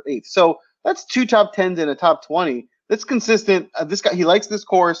tied for eighth. So that's 2 top 10s and a top 20. That's consistent. This guy, he likes this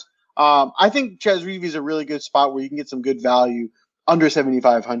course. I think Chez Reavie is a really good spot where you can get some good value under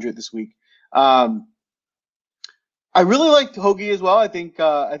 7,500 this week. I really liked Hoagie as well. I think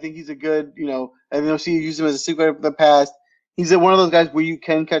he's a good, I know you used him as a secret in the past. He's one of those guys where you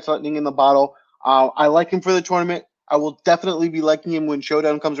can catch lightning in the bottle. I like him for the tournament. I will definitely be liking him when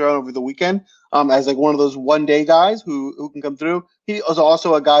Showdown comes around over the weekend, as like one of those one-day guys who can come through. He is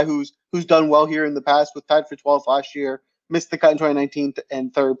also a guy who's done well here in the past, with tied for 12th last year, missed the cut in 2019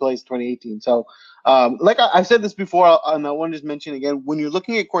 and third place in 2018. So, like I said this before, and I want to just mention again, when you're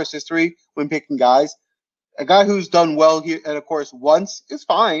looking at course history when picking guys, a guy who's done well here at a course once is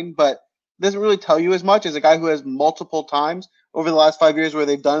fine, but doesn't really tell you as much as a guy who has multiple times over the last 5 years where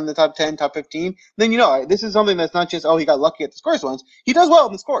they've done in the top 10, top 15. Then, this is something that's not just, he got lucky at this course once. He does well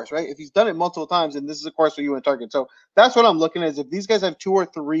in this course, right? If he's done it multiple times, then this is a course where you want to target. So that's what I'm looking at, is if these guys have 2 or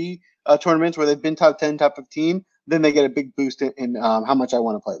 3 tournaments where they've been top 10, top 15, then they get a big boost in how much I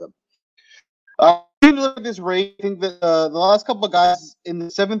want to play them. Look at this range. I think that the last couple of guys in the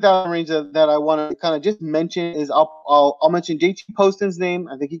 7,000 range that I want to kind of just mention is I'll mention JT Poston's name.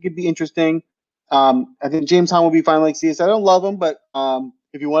 I think he could be interesting. I think James Hahn will be fine like CS. I don't love him, but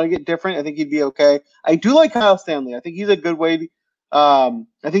if you want to get different, I think he'd be okay. I do like Kyle Stanley. I think he's a good way. I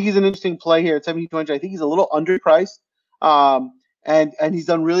think he's an interesting play here at 7,200. I think he's a little underpriced, and he's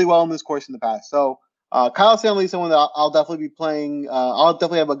done really well in this course in the past. So Kyle Stanley is someone that I'll definitely be playing. I'll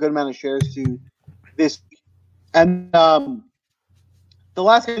definitely have a good amount of shares to this. And the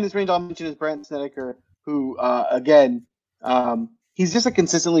last guy in this range I'll mention is Brandt Snedeker, who, again, he's just a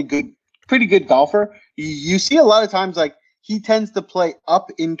consistently good, pretty good golfer. You see a lot of times, like, he tends to play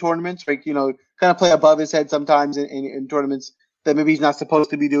up in tournaments, like, kind of play above his head sometimes in tournaments that maybe he's not supposed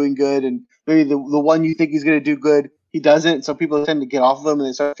to be doing good. And maybe the one you think he's going to do good, he doesn't. So people tend to get off of him and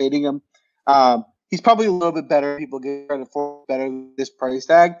they start fading him. He's probably a little bit better. People get credit for better than this price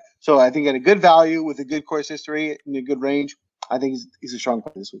tag. So I think at a good value with a good course history and a good range, I think he's a strong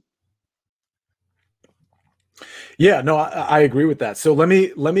play this week. Yeah, no, I agree with that. So let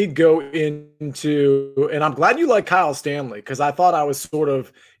me go into, and I'm glad you like Kyle Stanley, because I thought I was sort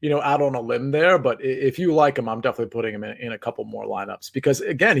of, out on a limb there. But if you like him, I'm definitely putting him in a couple more lineups, because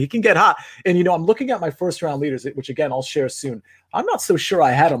again, he can get hot. And I'm looking at my first round leaders, which again I'll share soon. I'm not so sure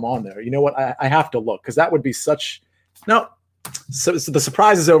I had him on there. You know what? I have to look, because that would be such no. So the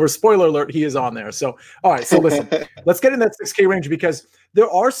surprise is over. Spoiler alert, he is on there. So, all right. So listen, let's get in that 6K range, because there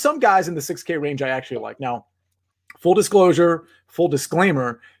are some guys in the 6K range I actually like. Now, full disclosure, full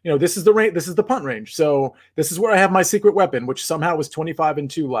disclaimer, this is the punt range. So this is where I have my secret weapon, which somehow was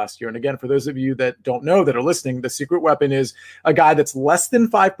 25-2 last year. And again, for those of you that don't know, that are listening, the secret weapon is a guy that's less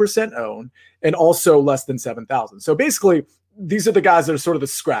than 5% owned and also less than 7,000. So basically, these are the guys that are sort of the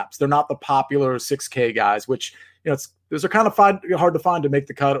scraps. They're not the popular 6K guys, which, those are kind of hard to find to make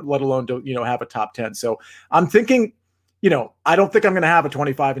the cut, let alone to, have a top 10. So I'm thinking, I don't think I'm going to have a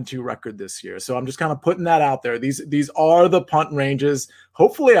 25-2 record this year. So I'm just kind of putting that out there. These are the punt ranges.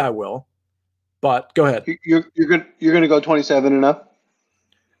 Hopefully I will, but go ahead. You're going to go 27 enough?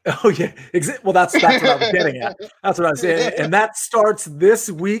 Oh yeah, well that's what I was getting at. That's what I was saying, and that starts this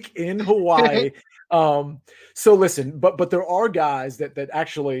week in Hawaii. Um, so listen, but there are guys that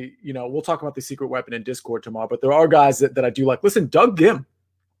actually, we'll talk about the secret weapon in Discord tomorrow. But there are guys that I do like. Listen, Doug Gim,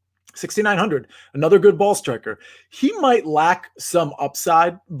 6,900, another good ball striker. He might lack some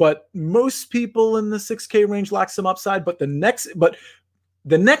upside, but most people in the 6K range lack some upside. But the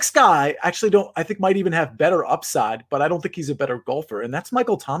next guy actually I think might even have better upside, but I don't think he's a better golfer, and that's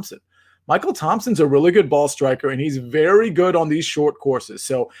Michael Thompson. Michael Thompson's a really good ball striker, and he's very good on these short courses.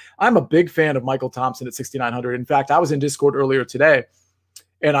 So I'm a big fan of Michael Thompson at 6,900. In fact, I was in Discord earlier today,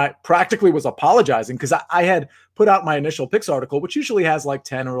 and I practically was apologizing because I had put out my initial picks article, which usually has like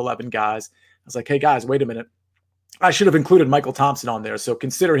 10 or 11 guys. I was like, hey, guys, wait a minute. I should have included Michael Thompson on there. So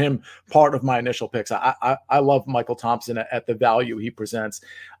consider him part of my initial picks. I love Michael Thompson at the value he presents.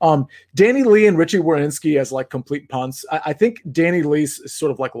 Danny Lee and Richie Warinsky as like complete punts. I think Danny Lee's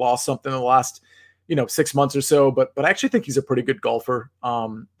sort of like lost something in the last 6 months or so, but I actually think he's a pretty good golfer.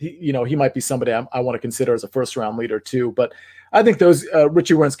 He might be somebody I want to consider as a first round leader too. But I think those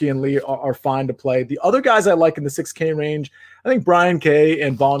Richie Warinsky and Lee are fine to play. The other guys I like in the 6K range, I think Brian Kay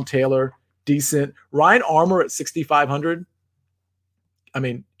and Vaughn Taylor, decent. Ryan Armour at 6,500. I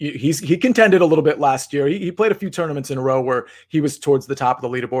mean, he contended a little bit last year. He played a few tournaments in a row where he was towards the top of the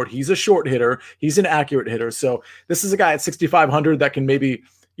leaderboard. He's a short hitter. He's an accurate hitter. So this is a guy at 6,500 that can maybe,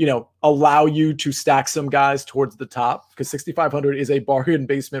 allow you to stack some guys towards the top, because 6,500 is a bargain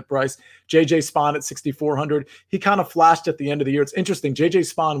basement price. JJ Spawn at 6,400. He kind of flashed at the end of the year. It's interesting. JJ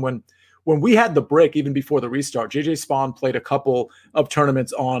Spawn, when we had the break, even before the restart, JJ Spawn played a couple of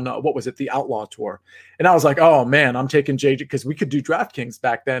tournaments on, the Outlaw Tour. And I was like, oh man, I'm taking JJ, because we could do DraftKings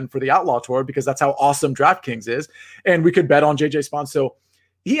back then for the Outlaw Tour, because that's how awesome DraftKings is. And we could bet on JJ Spawn. So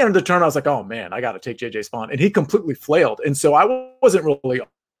he entered the tournament. I was like, oh man, I got to take JJ Spawn. And he completely flailed. And so I wasn't really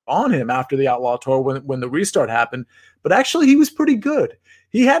on him after the Outlaw Tour when the restart happened. But actually, he was pretty good.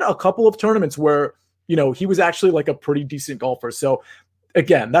 He had a couple of tournaments where, he was actually like a pretty decent golfer. So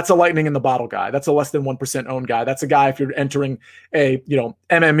again, that's a lightning in the bottle guy. That's a less than 1% owned guy. That's a guy, if you're entering a,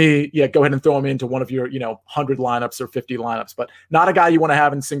 MME, go ahead and throw him into one of your, 100 lineups or 50 lineups, but not a guy you want to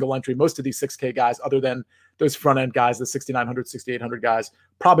have in single entry. Most of these 6K guys, other than those front end guys, the 6,900, 6,800 guys,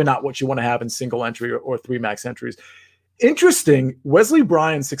 probably not what you want to have in single entry or three max entries. Interesting. Wesley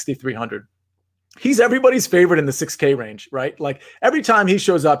Bryan, 6,300. He's everybody's favorite in the 6K range, right? Like every time he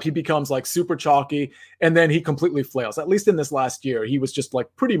shows up, he becomes like super chalky, and then he completely flails. At least in this last year, he was just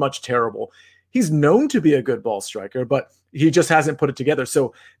like pretty much terrible. He's known to be a good ball striker, but he just hasn't put it together.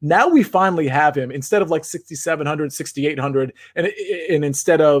 So now we finally have him instead of like 6,700, 6,800, and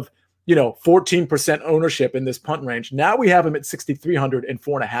instead of 14% ownership in this punt range. Now we have him at 6,300 and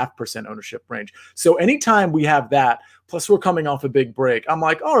 4.5% ownership range. So anytime we have that, plus we're coming off a big break, I'm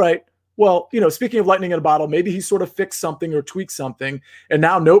like, all right, well, speaking of lightning in a bottle, maybe he sort of fixed something or tweaked something, and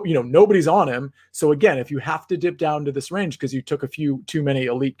now nobody's on him. So again, if you have to dip down to this range because you took a few too many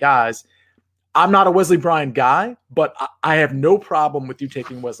elite guys, I'm not a Wesley Bryan guy, but I have no problem with you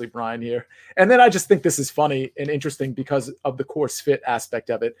taking Wesley Bryan here. And then I just think this is funny and interesting because of the course fit aspect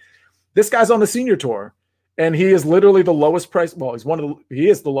of it. This guy's on the senior tour, and he is literally the lowest price. Well, he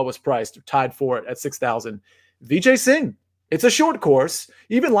is the lowest priced, tied for it at 6,000. Vijay Singh. It's a short course.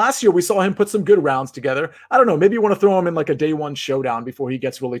 Even last year, we saw him put some good rounds together. I don't know. Maybe you want to throw him in like a day one showdown before he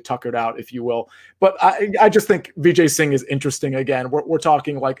gets really tuckered out, if you will. But I just think Vijay Singh is interesting. Again, we're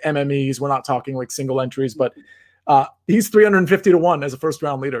talking like MMEs. We're not talking like single entries, but he's 350 to 1 as a first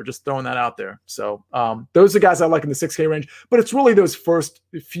round leader. Just throwing that out there. So those are guys I like in the 6K range. But it's really those first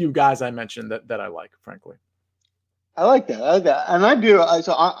few guys I mentioned that I like, frankly. I like that. And I do.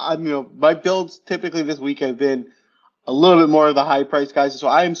 I'm my builds typically this week have been a little bit more of the high price guys. So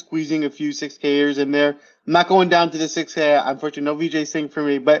I am squeezing a few 6Kers in there. I'm not going down to the 6K. Unfortunately, no Vijay Singh for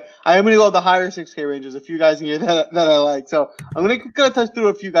me, but I am going to go with the higher 6K ranges. A few guys in here that I like. So I'm going to touch through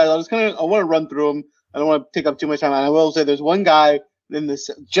a few guys. I want to run through them. I don't want to take up too much time. And I will say there's one guy in this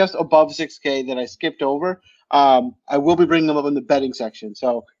just above 6K that I skipped over. I will be bringing him up in the betting section.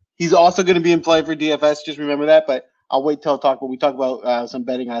 So he's also going to be in play for DFS. Just remember that. But I'll wait till we talk about some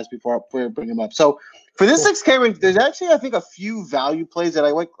betting guys before I bring him up. So for this 6K range, there's actually, I think, a few value plays that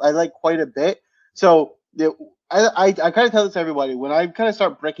I like quite a bit. So I kind of tell this to everybody. When I kind of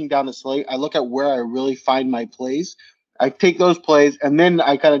start breaking down the slate, I look at where I really find my plays. I take those plays, and then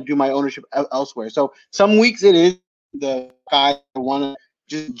I kind of do my ownership elsewhere. So some weeks it is the guy I want to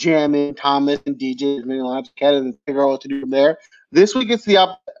just jam in Thomas and DJ as many laps as can and figure out what to do from there. This week it's the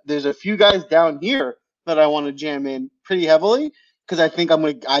opposite. There's a few guys down here that I want to jam in pretty heavily because I think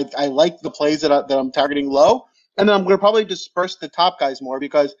I like the plays that I'm targeting low. And then I'm going to probably disperse the top guys more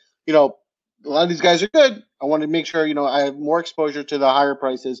because, you know, a lot of these guys are good. I want to make sure, you know, I have more exposure to the higher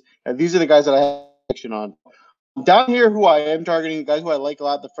prices. And these are the guys that I have action on. Down here, who I am targeting, the guys who I like a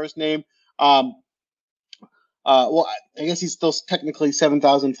lot. The first name, well, I guess he's still technically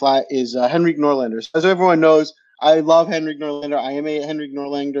 7,000 flat, is Henrik Norlander. So as everyone knows, I love Henrik Norlander. I am a Henrik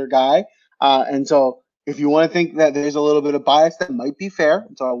Norlander guy. And so if you want to think that there's a little bit of bias, that might be fair.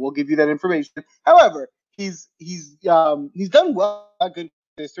 So I will give you that information. However, he's done well at good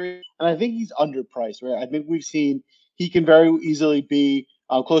history, and I think he's underpriced, right? I think we've seen he can very easily be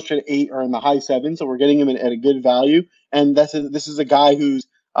closer to 8 or in the high 7s. So we're getting him at a good value. And this is a guy who's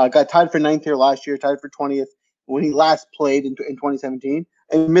got tied for 9th here last year, tied for 20th when he last played in 2017,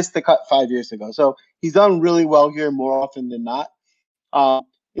 and missed the cut 5 years ago. So he's done really well here more often than not.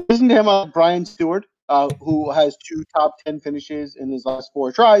 Listen to him, Brian Stewart, who has 2 top 10 finishes in his last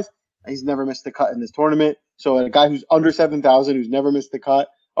 4 tries. He's never missed the cut in this tournament. So a guy who's under 7,000, who's never missed the cut,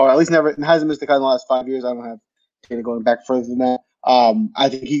 or at least never hasn't missed the cut in the last 5 years. I don't have data going back further than that. I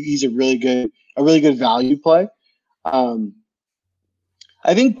think he's a really good value play.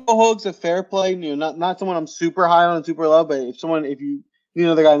 I think Bo Hoag's a fair play. You know, not someone I'm super high on and super low, but if you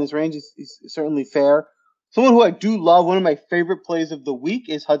know the guy in this range, he's certainly fair. Someone who I do love, one of my favorite plays of the week,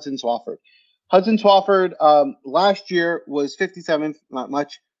 is Hudson Swafford. Hudson Swafford last year was 57th, not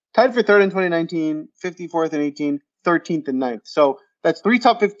much. Tied for 3rd in 2019, 54th in 18, 13th in 9th. So that's 3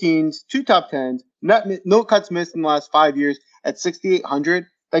 top 15s, 2 top 10s, no cuts missed in the last 5 years at 6,800.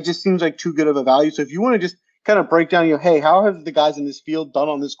 That just seems like too good of a value. So if you want to just kind of break down, hey, how have the guys in this field done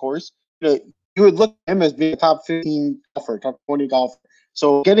on this course? You would look at him as being a top 15 golfer, top 20 golfer.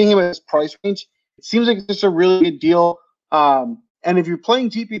 So getting him at his price range, it seems like it's just a really good deal. And if you're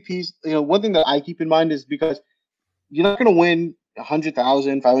playing GPPs, one thing that I keep in mind is because you're not going to win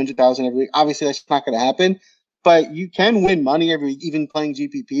 100,000, 500,000 every week. Obviously, that's not going to happen. But you can win money even playing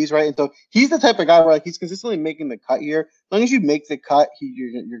GPPs, right? And so he's the type of guy where he's consistently making the cut here. As long as you make the cut,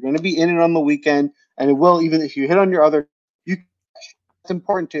 you're going to be in it on the weekend, and it will, even if you hit on your other, it's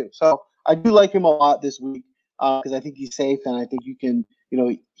important too. So I do like him a lot this week because I think he's safe, and I think you can,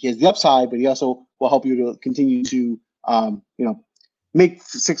 he has the upside, but he also will help you to continue to, make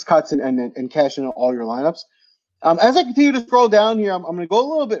 6 cuts and cash in all your lineups. As I continue to scroll down here, I'm going to go a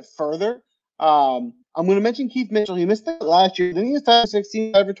little bit further. I'm going to mention Keith Mitchell. He missed it last year. Then he was tied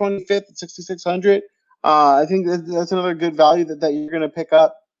 16, tied for 25th at 6,600. I think that's another good value that you're going to pick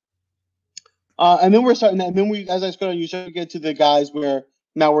up. And then we're starting. And then as I scroll, you start to get to the guys where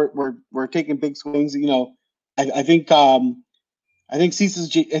now we're taking big swings. I think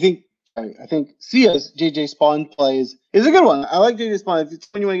Sia's JJ Spawn play is a good one. I like JJ Spawn. If it's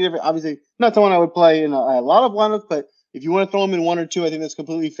someone you want to get, obviously not someone I would play in a lot of lineups, but if you want to throw him in 1 or 2, I think that's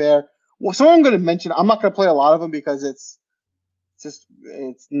completely fair. Well, so I'm going to mention, I'm not going to play a lot of them because it's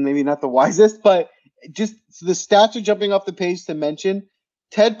maybe not the wisest, but just the stats are jumping off the page to mention.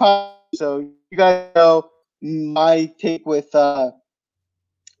 Ted Pye, so you guys know my take with the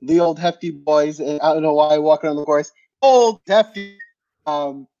old hefty boys, and I don't know why walking on the course. Old hefty,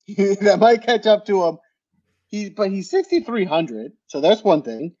 that might catch up to him. He's 6,300, so that's one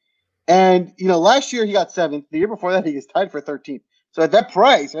thing. And last year he got 7th. The year before that he was tied for 13th. So at that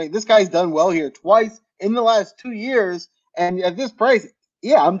price, right, this guy's done well here twice in the last 2 years. And at this price,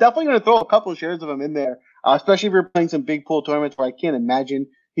 yeah, I'm definitely going to throw a couple of shares of him in there, especially if you're playing some big pool tournaments where I can't imagine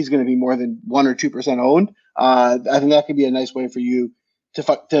he's going to be more than 1 or 2% owned. I think that could be a nice way for you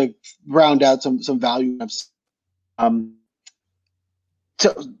to round out some value.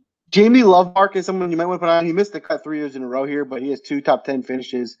 So Jamie Lovemark is someone you might want to put on. He missed the cut 3 years in a row here, but he has 2 top 10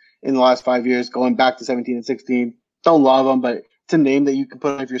 finishes in the last 5 years, going back to 17 and 16. Don't love him, but it's a name that you can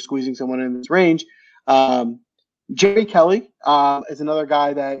put on if you're squeezing someone in this range. Jerry Kelly is another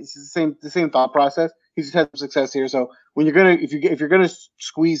guy that is the same thought process. He's just had some success here. So when if you're gonna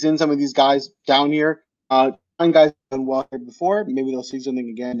squeeze in some of these guys down here, guys have done well here before, maybe they'll see something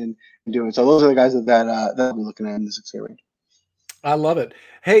again and do it. So those are the guys that I'll be looking at in the 6K range. I love it.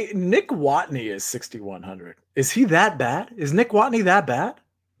 Hey, Nick Watney is 6,100. Is he that bad? Is Nick Watney that bad?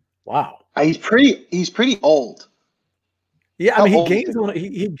 Wow. He's pretty old. Yeah, I mean,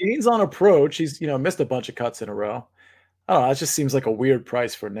 he gains on approach. He's missed a bunch of cuts in a row. I don't know. It just seems like a weird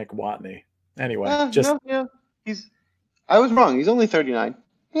price for Nick Watney. Anyway, I was wrong. He's only 39.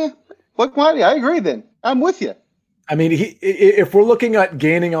 Yeah, Nick Watney. I agree. Then I'm with you. I mean, if we're looking at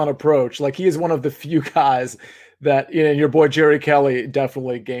gaining on approach, like he is one of the few guys that your boy Jerry Kelly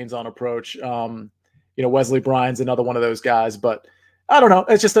definitely gains on approach. Wesley Bryan's another one of those guys, but I don't know.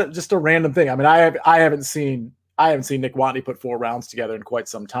 It's just a random thing. I mean, I haven't seen I haven't seen Nick Watney put 4 rounds together in quite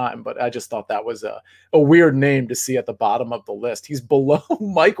some time, but I just thought that was a weird name to see at the bottom of the list. He's below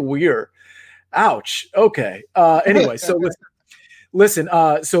Mike Weir. Ouch. Okay. Anyway, so listen.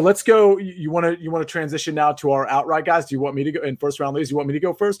 So let's go. You want to transition now to our outright guys? Do you want me to go in first round leaders? Do you want me to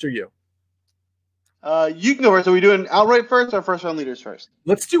go first or you? You can go first. Are we doing outright first or first round leaders first?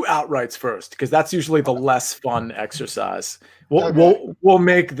 Let's do outrights first because that's usually the less fun exercise. We'll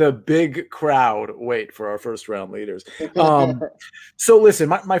make the big crowd wait for our first round leaders. So listen,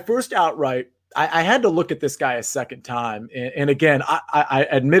 my first outright, I had to look at this guy a second time. And again, I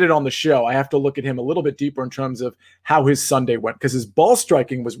admitted on the show, I have to look at him a little bit deeper in terms of how his Sunday went because his ball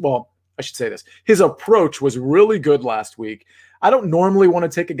striking was, well, I should say this. His approach was really good last week. I don't normally want to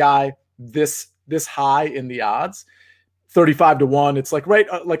take a guy this high in the odds. 35-1. It's like, right.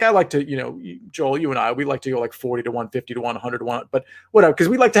 Like I like to, Joel, you and I, we like to go like 40-1, 50-1, 100-1, but whatever. Cause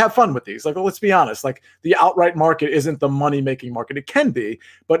we like to have fun with these. Like, well, let's be honest. Like the outright market isn't the money making market. It can be,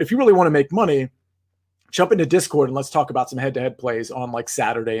 but if you really want to make money, jump into Discord and let's talk about some head-to-head plays on like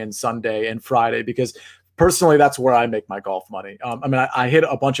Saturday and Sunday and Friday, because personally, that's where I make my golf money. I hit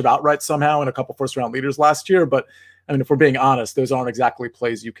a bunch of outrights somehow and a couple first round leaders last year, but I mean, if we're being honest, those aren't exactly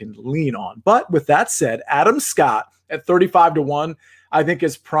plays you can lean on. But with that said, Adam Scott at 35-1, I think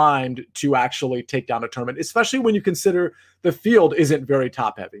is primed to actually take down a tournament, especially when you consider the field isn't very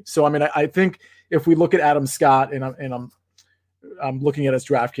top heavy. So, I mean, I think if we look at Adam Scott and I'm looking at his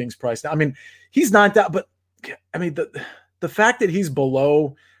DraftKings price now, I mean, he's not that, but I mean, the fact that he's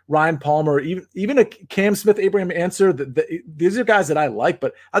below Ryan Palmer, even a Cam Smith, Abraham Answer, these are guys that I like,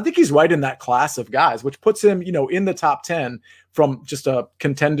 but I think he's right in that class of guys, which puts him, in the top 10 from just a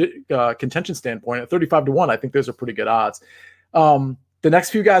contention standpoint. At 35-1, I think those are pretty good odds. The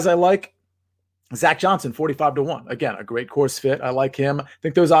next few guys I like, Zach Johnson, 45-1. Again, a great course fit. I like him. I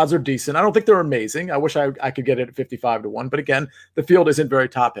think those odds are decent. I don't think they're amazing. I wish I could get it at 55-1, but again, the field isn't very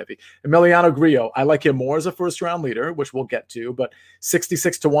top heavy. Emiliano Grillo, I like him more as a first round leader, which we'll get to, but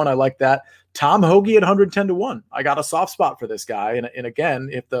 66-1, I like that. Tom Hoagie at 110-1. I got a soft spot for this guy. And again,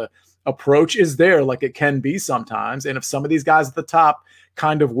 if the approach is there, like it can be sometimes, and if some of these guys at the top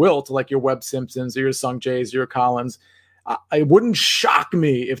kind of wilt, like your Webb Simpsons or your Sung Jays or your Collins, it wouldn't shock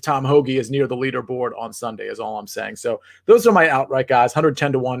me if Tom Hoagie is near the leaderboard on Sunday, is all I'm saying. So those are my outright guys.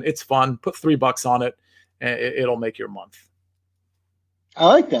 110-1. It's fun. Put $3 on it, and it'll make your month. I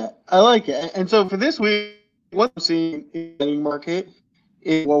like that. I like it. And so for this week, what I'm seeing in the betting market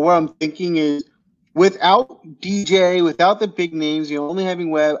is, well, what I'm thinking is without DJ, without the big names, only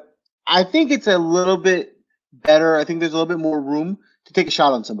having Webb, I think it's a little bit better. I think there's a little bit more room to take a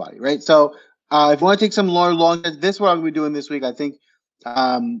shot on somebody, right? So if you want to take some long, this is what I'm going to be doing this week. I think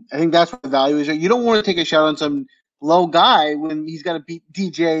that's what the value is. You don't want to take a shot on some low guy when he's got to beat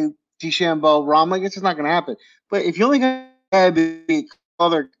DJ, DeChambeau, Rahm. I guess it's not going to happen. But if you only got to beat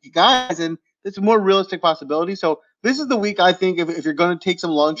other guys, and it's a more realistic possibility. So this is the week, I think, if you're going to take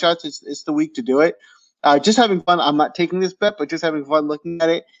some long shots, it's the week to do it. Just having fun. I'm not taking this bet, but just having fun looking at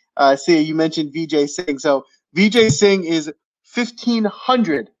it. See, you mentioned Vijay Singh. So Vijay Singh is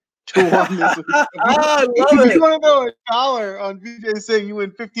 1,500 to 1 this week. If you want to know $1 on Vijay Singh, you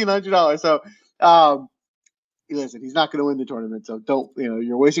win $1,500. So, listen, he's not going to win the tournament. So don't,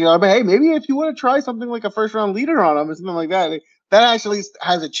 you're wasting it. But hey, maybe if you want to try something like a first round leader on him or something like that, that actually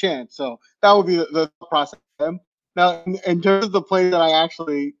has a chance. So that would be the process. Now, in terms of the play that I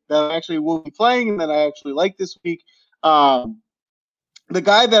actually will be playing and that I actually like this week, the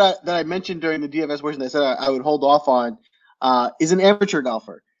guy that I mentioned during the DFS portion that I said I would hold off on is an amateur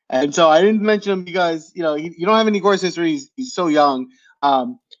golfer. And so I didn't mention him because, you don't have any course history. He's so young.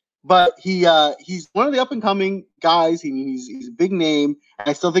 But he's one of the up-and-coming guys. He's a big name. And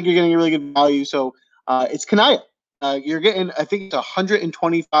I still think you're getting a really good value. So it's Kanaya. You're getting, I think it's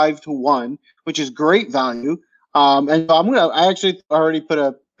 125-1, which is great value. And so I actually already put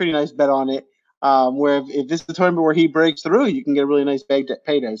a pretty nice bet on it. Where if this is the tournament where he breaks through, you can get a really nice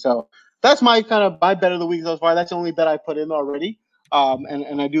payday. So that's my bet of the week so far. That's the only bet I put in already.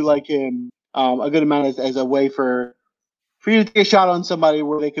 And I do like him a good amount as a way for you to take a shot on somebody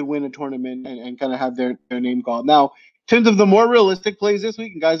where they could win a tournament and kind of have their name called. Now, in terms of the more realistic plays this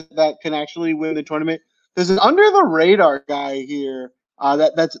week and guys that can actually win the tournament, there's an under the radar guy here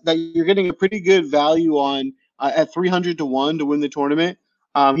that you're getting a pretty good value on at 300-1 to win the tournament.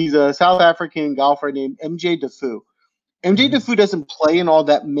 He's a South African golfer named MJ Defoe. MJ Defoe doesn't play in all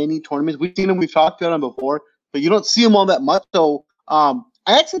that many tournaments. We've seen him, we've talked about him before, but you don't see him all that much. So I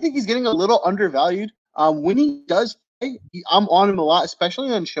actually think he's getting a little undervalued. When he does play, I'm on him a lot,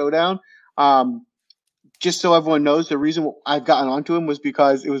 especially on Showdown. just so everyone knows, the reason I've gotten onto him was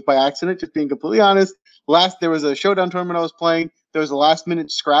because it was by accident, just being completely honest. There was a showdown tournament I was playing. There was a last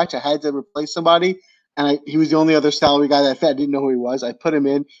minute scratch. I had to replace somebody, and he was the only other salary guy that fit. I didn't know who he was. I put him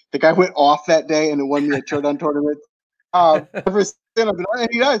in. The guy went off that day, and it won me a showdown tournament. Ever since I've been, and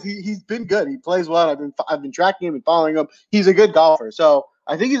he does. He's been good. He plays well. I've been tracking him and following him. He's a good golfer. So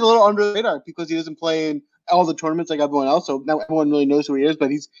I think he's a little under the radar because he doesn't play in all the tournaments like everyone else. So now everyone really knows who he is.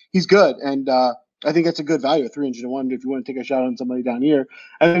 But he's good, and I think that's a good value at 300 to 1 if you want to take a shot on somebody down here.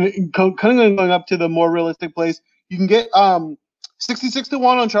 And then kind of going up to the more realistic place, you can get 66 to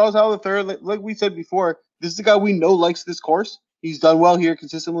 1 on Charles Howell III. Like we said before, this is a guy we know likes this course. He's done well here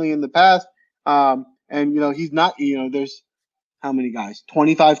consistently in the past. And, he's not, there's how many guys?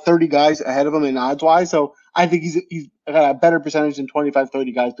 25, 30 guys ahead of him in odds-wise. So I think he's got a better percentage than 25,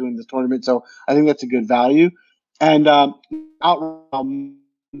 30 guys doing this tournament. So I think that's a good value. And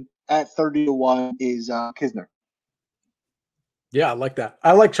at 30 to 1 is Kisner. Yeah, I like that.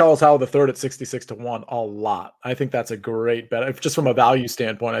 I like Charles Howell III at 66 to 1 a lot. I think that's a great bet. Just from a value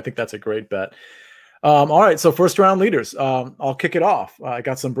standpoint, I think that's a great bet. All right, so first round leaders. I'll kick it off. I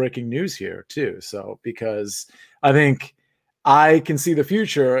got some breaking news here too. So because I think I can see the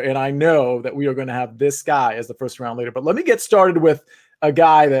future and I know that we are going to have this guy as the first round leader. But let me get started with a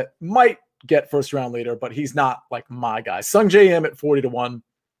guy that might get first round leader, but he's not like my guy. Sung J M at 40 to 1.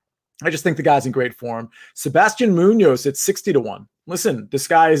 I just think the guy's in great form. Sebastian Munoz at 60 to 1. Listen, this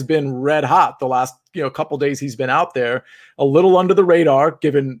guy has been red hot the last couple days he's been out there, a little under the radar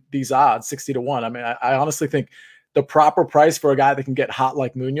given these odds, 60 to 1. I mean, I honestly think the proper price for a guy that can get hot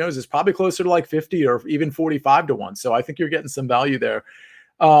like Munoz is probably closer to like 50 or even 45 to 1. So I think you're getting some value there.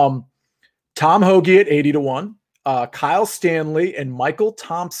 Tom Hoge at 80 to 1. Kyle Stanley and Michael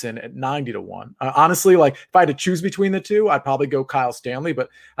Thompson at 90 to 1. Honestly, like if I had to choose between the two, I'd probably go Kyle Stanley, but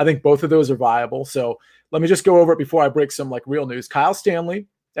I think both of those are viable. So let me just go over it before I break some like real news. Kyle Stanley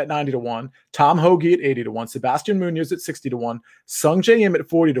at 90 to 1, Tom Hoge at 80 to 1, Sebastian Munoz at 60 to 1, Sung J M at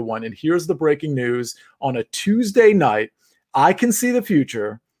 40 to 1. And here's the breaking news on a Tuesday night. I can see the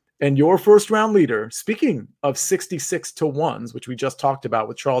future. And your first round leader, speaking of 66 to 1s, which we just talked about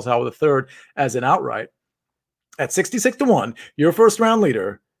with Charles Howell III as an outright, at 66 to 1, your first round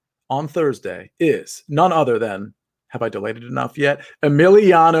leader on Thursday is none other than, have I delayed it enough yet?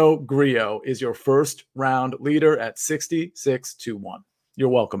 Emiliano Grillo is your first round leader at 66 to 1. You're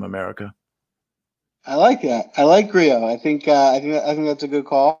welcome, America. I like that. I like Grillo. I think that's a good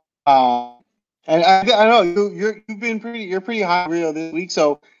call. And I know you're pretty high on Grillo this week.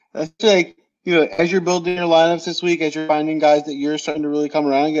 So that's like, as you're building your lineups this week, as you're finding guys that you're starting to really come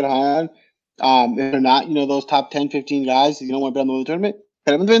around and get high on, if they're not, those top 10, 15 guys, you don't want to bet on the tournament,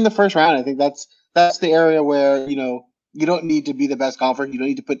 bet them in the first round. I think that's the area where, you don't need to be the best golfer. You don't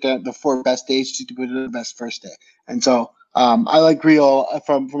need to put the 4 best days. You need to put it in the best first day. And so I like Grillo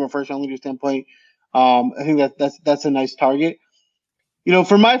from a first round leader standpoint. I think that's a nice target.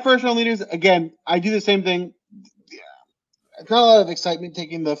 For my first round leaders, again, I do the same thing. It's not a lot of excitement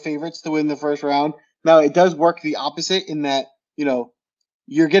taking the favorites to win the first round. Now, it does work the opposite in that,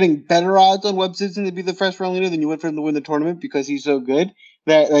 you're getting better odds on Webb Simpson to be the first round leader than you would for him to win the tournament because he's so good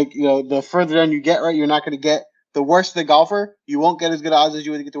that, the further down you get, right, you're not going to get the worse the golfer. You won't get as good odds as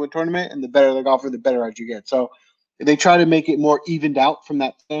you would get to a tournament, and the better the golfer, the better odds you get. So they try to make it more evened out from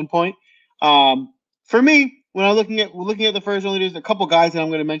that standpoint. For me, when I'm looking at the first round leaders, a couple guys that I'm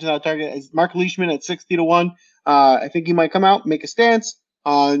going to mention that target is Mark Leishman at 60 to 1. I think he might come out, make a stance,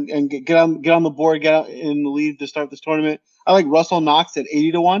 and get on the board, get out in the lead to start this tournament. I like Russell Knox at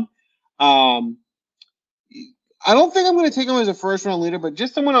 80 to 1. I don't think I'm going to take him as a first round leader, but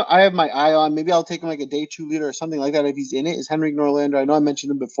just someone I have my eye on. Maybe I'll take him like a day 2 leader or something like that if he's in it. Is Henrik Norlander? I know I mentioned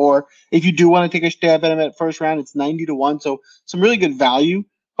him before. If you do want to take a stab at him at first round, it's 90 to 1. So some really good value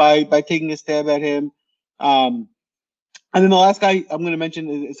by taking a stab at him. And then the last guy I'm going to mention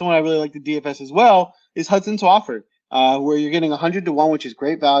is someone I really like the DFS as well is Hudson Swafford, where you're getting 100 to 1, which is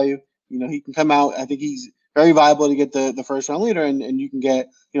great value. He can come out. I think he's very viable to get the first round leader, and you can get,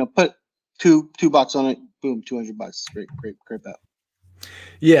 put $2 on it. Boom, $200. Great bet.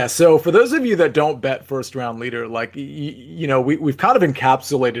 Yeah. So for those of you that don't bet first round leader, like, we've kind of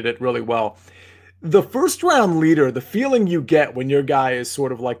encapsulated it really well. The first round leader, the feeling you get when your guy is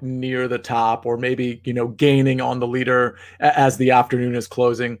sort of like near the top or maybe, gaining on the leader as the afternoon is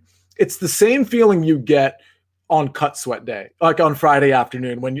closing, it's the same feeling you get on cut sweat day, like on Friday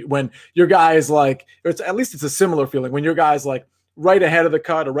afternoon when your guy is like, at least it's a similar feeling when your guy's like right ahead of the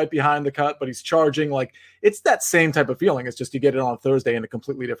cut or right behind the cut, but he's charging. Like, it's that same type of feeling. It's just you get it on Thursday in a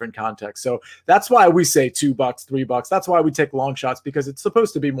completely different context. So that's why we say $2, $3. That's why we take long shots, because it's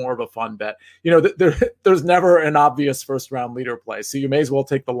supposed to be more of a fun bet. You know, there's never an obvious first round leader play. So you may as well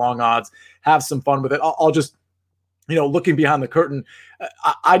take the long odds, have some fun with it. I'll just, you know, looking behind the curtain,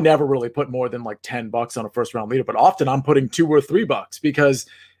 I never really put more than like $10 on a first round leader, but often I'm putting $2 or $3 because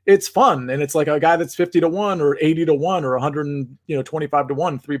it's fun. And it's like a guy that's 50 to 1 or 80 to 1 or 125 to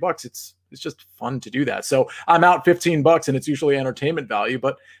 1, $3. It's just fun to do that. So I'm out $15 and it's usually entertainment value.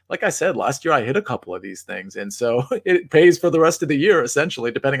 But like I said, last year I hit a couple of these things. And so it pays for the rest of the year,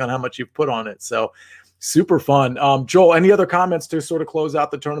 essentially, depending on how much you've put on it. So super fun. Joel, any other comments to sort of close out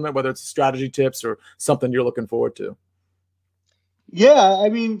the tournament, whether it's strategy tips or something you're looking forward to? Yeah, I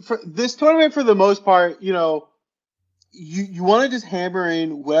mean, for this tournament, for the most part, you know, you want to just hammer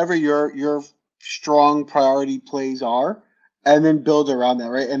in whatever your strong priority plays are, and then build around that,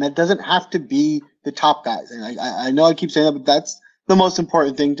 right? And that doesn't have to be the top guys. And I know I keep saying that, but that's the most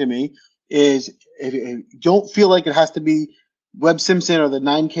important thing to me. Is if you don't feel like it has to be Webb Simpson or the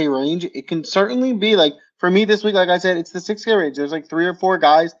 9K range, it can certainly be like, for me this week, like I said, it's the 6K range. There's like 3 or 4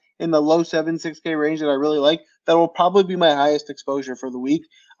 guys in the low 6K range that I really like. That will probably be my highest exposure for the week,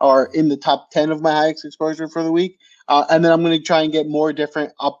 or in the top 10 of my highest exposure for the week. And then I'm going to try and get more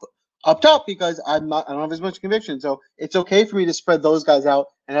different up top, because I don't have as much conviction. So it's okay for me to spread those guys out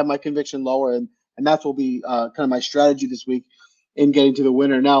and have my conviction lower. And that will be kind of my strategy this week in getting to the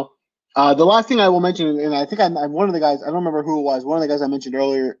winner. Now, the last thing I will mention, and I think I'm one of the guys, I don't remember who it was, one of the guys I mentioned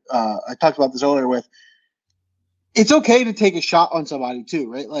earlier, I talked about this earlier with, it's okay to take a shot on somebody too,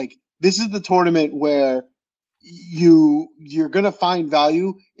 right? Like, this is the tournament where you're going to find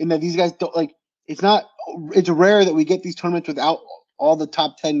value in that these guys don't, like, it's rare that we get these tournaments without all the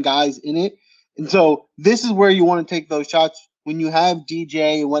top 10 guys in it. And so this is where you want to take those shots when you have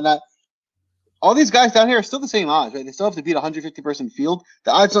DJ and whatnot. All these guys down here are still the same odds, right? They still have to beat a 150-person field.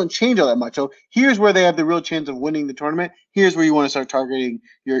 The odds don't change all that much. So here's where they have the real chance of winning the tournament. Here's where you want to start targeting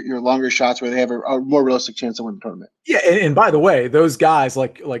your longer shots, where they have a more realistic chance of winning the tournament. Yeah, and by the way, those guys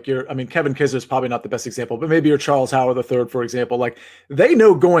like Kevin Kisner is probably not the best example, but maybe your Charles Howard III, for example, like, they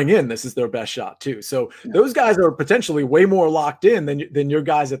know going in this is their best shot too. So those guys are potentially way more locked in than your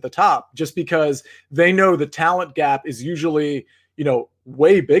guys at the top, just because they know the talent gap is usually, you know,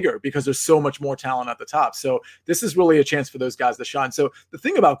 way bigger because there's so much more talent at the top. So this is really a chance for those guys to shine. So the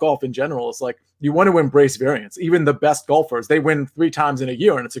thing about golf in general is, like, you want to embrace variance. Even the best golfers, they win 3 times in a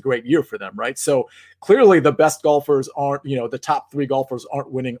year and it's a great year for them, right? So clearly the best golfers aren't, you know, the top 3 golfers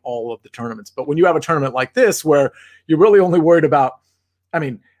aren't winning all of the tournaments. But when you have a tournament like this where you're really only worried about, I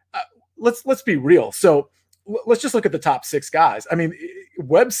mean, let's be real. So let's just look at the top 6 guys. I mean,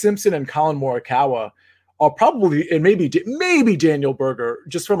 Webb Simpson and Colin Morikawa are probably, and maybe Daniel Berger,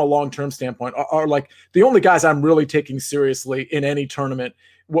 just from a long-term standpoint, are like the only guys I'm really taking seriously in any tournament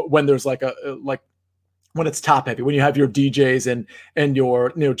when there's like when it's top heavy, when you have your DJs and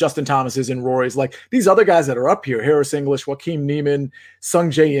your, you know, Justin Thomases and Rory's. Like, these other guys that are up here, Harris English, Joaquin Niemann, Sung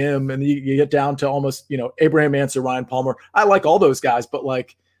J M, and you get down to almost, you know, Abraham Answer, Ryan Palmer. I like all those guys, but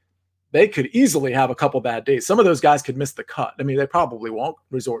like, they could easily have a couple bad days. Some of those guys could miss the cut. I mean, they probably won't,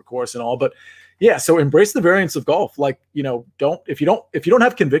 resort course and all, but yeah. So embrace the variance of golf. Like, you know, if you don't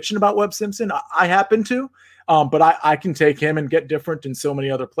have conviction about Webb Simpson, I happen to, but I can take him and get different in so many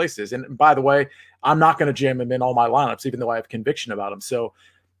other places. And by the way, I'm not going to jam him in all my lineups, even though I have conviction about him. So,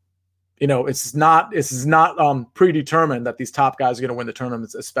 you know, it's not predetermined that these top guys are going to win the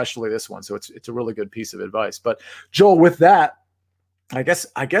tournaments, especially this one. So it's a really good piece of advice. But Joel, with that, I guess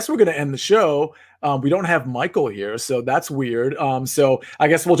we're going to end the show. We don't have Michael here, so that's weird. So I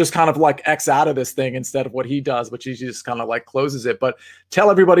guess we'll just kind of like X out of this thing instead of what he does, which he just kind of like closes it. But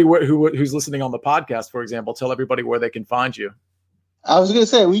tell everybody who's listening on the podcast, for example, tell everybody where they can find you. I was going to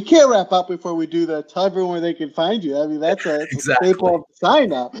say, we can't wrap up before we do that. Tell everyone where they can find you. I mean, that's a staple of the sign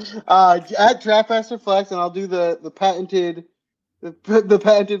now. At Draftmaster Flex, and I'll do the patented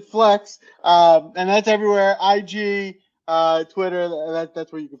flex, and that's everywhere. IG. Twitter,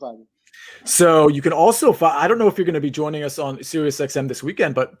 that's where you can find me. So you can also find, I don't know if you're going to be joining us on SiriusXM this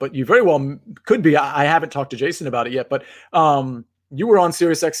weekend, but you very well could be. I haven't talked to Jason about it yet, but you were on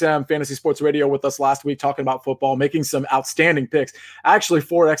SiriusXM Fantasy Sports Radio with us last week talking about football, making some outstanding picks. I actually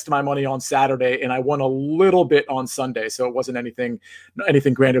 4x'd my money on Saturday, and I won a little bit on Sunday, so it wasn't anything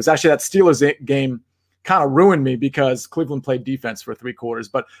grand. It was actually that Steelers game kind of ruined me because Cleveland played defense for 3 quarters.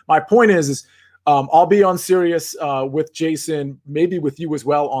 But my point is I'll be on Sirius with Jason, maybe with you as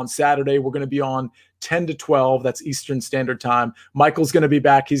well on Saturday. We're going to be on 10 to 12. That's Eastern Standard Time. Michael's going to be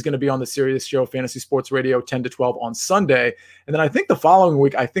back. He's going to be on the Sirius Show, Fantasy Sports Radio, 10 to 12 on Sunday. And then I think the following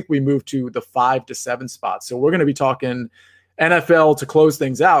week, I think we move to the 5 to 7 spot. So we're going to be talking NFL to close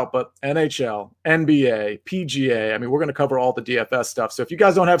things out, but NHL, NBA, PGA. I mean, we're going to cover all the DFS stuff. So if you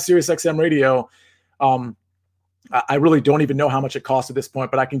guys don't have SiriusXM Radio, I really don't even know how much it costs at this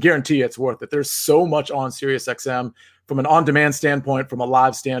point, but I can guarantee you it's worth it. There's so much on SiriusXM from an on-demand standpoint, from a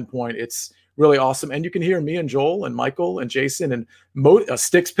live standpoint. It's really awesome. And you can hear me and Joel and Michael and Jason and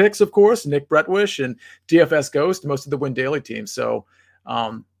Sticks Picks, of course, Nick Bretwish and DFS Ghost, most of the Win Daily team. So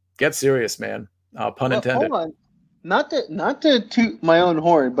get serious, man. Pun intended. Hold on. Not to toot my own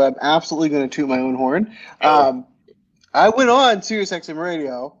horn, but I'm absolutely going to toot my own horn. I went on SiriusXM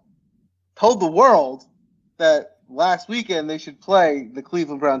Radio, told the world that last weekend they should play the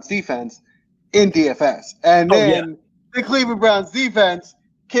Cleveland Browns defense in DFS. And then the Cleveland Browns defense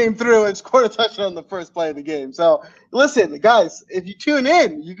came through and scored a touchdown on the first play of the game. So listen, guys, if you tune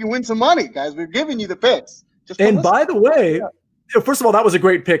in, you can win some money, guys. We're giving you the picks. And by the way, first of all, that was a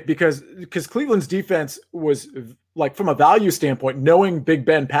great pick because Cleveland's defense was, like, from a value standpoint, knowing Big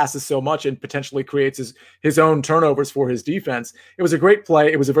Ben passes so much and potentially creates his own turnovers for his defense. It was a great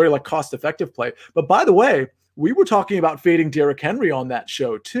play. It was a very cost-effective play. But by the way, we were talking about fading Derrick Henry on that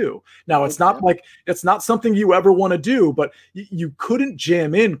show too. Now, it's not something you ever want to do, but you couldn't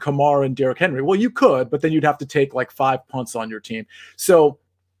jam in Kamara and Derrick Henry. Well, you could, but then you'd have to take 5 punts on your team. So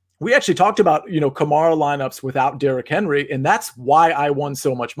we actually talked about, Kamara lineups without Derrick Henry, and that's why I won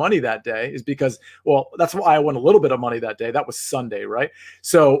so much money that day, is because, that's why I won a little bit of money that day. That was Sunday, right?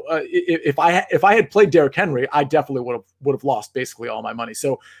 So if I had played Derrick Henry, I definitely would have lost basically all my money.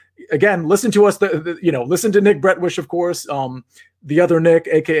 So again, listen to us, listen to Nick Bretwish, of course, the other Nick,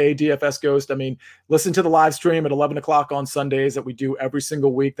 aka DFS Ghost. I mean, listen to the live stream at 11 o'clock on Sundays that we do every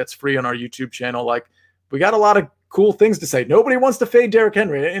single week. That's free on our YouTube channel. We got a lot of cool things to say. Nobody wants to fade Derrick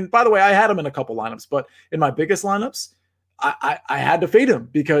Henry. And by the way, I had him in a couple lineups, but in my biggest lineups, I had to fade him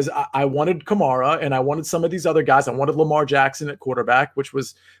because I wanted Kamara and I wanted some of these other guys. I wanted Lamar Jackson at quarterback, which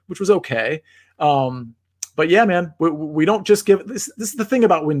was okay. But yeah, man, we don't just give this. This is the thing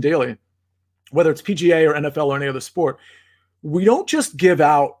about Win Daily, whether it's PGA or NFL or any other sport. We don't just give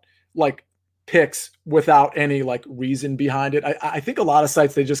out picks without any reason behind it. I think a lot of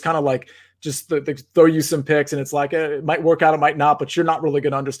sites, they just kind of they throw you some picks and it's it might work out, it might not, but you're not really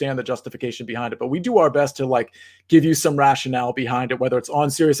going to understand the justification behind it. But we do our best to give you some rationale behind it, whether it's on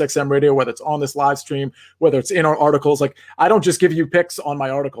SiriusXM Radio, whether it's on this live stream, whether it's in our articles. I don't just give you picks on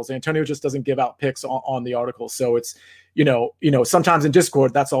my articles. Antonio just doesn't give out picks on the articles. So it's, sometimes in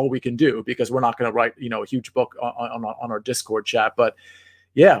Discord, that's all we can do because we're not going to write, a huge book on our Discord chat. But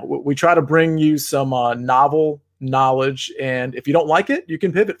yeah, we try to bring you some novel knowledge, and if you don't like it, you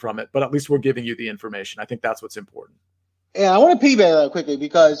can pivot from it, but at least we're giving you the information. I think that's what's important. Yeah, I want to piggyback that quickly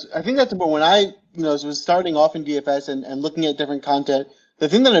because I think that's important. When I was starting off in DFS and looking at different content, the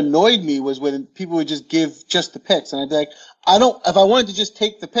thing that annoyed me was when people would just give just the picks, and I'd be like, if I wanted to just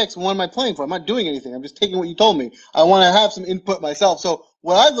take the picks, what am I playing for? I'm not doing anything. I'm just taking what you told me. I want to have some input myself. So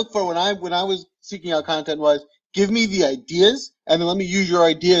what I look for when I was seeking out content was, give me the ideas, and then let me use your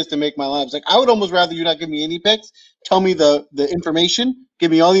ideas to make my lineups. I would almost rather you not give me any picks. Tell me the information,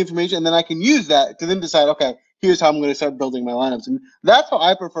 give me all the information, and then I can use that to then decide, okay, here's how I'm going to start building my lineups. And that's how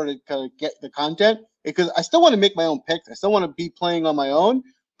I prefer to kind of get the content, because I still want to make my own picks. I still want to be playing on my own,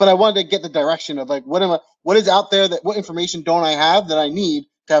 but I wanted to get the direction of what is out there, what information don't I have that I need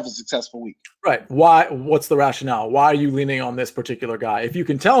to have a successful week. Right. Why? What's the rationale? Why are you leaning on this particular guy? If you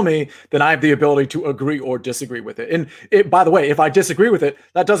can tell me, then I have the ability to agree or disagree with it. And by the way, if I disagree with it,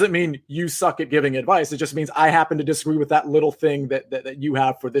 that doesn't mean you suck at giving advice. It just means I happen to disagree with that little thing that you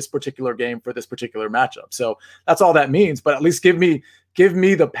have for this particular game, for this particular matchup. So that's all that means. But at least give me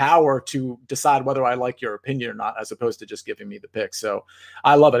the power to decide whether I like your opinion or not, as opposed to just giving me the pick. So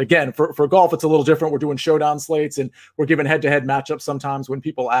I love it. Again, for golf, it's a little different. We're doing showdown slates and we're giving head-to-head matchups sometimes when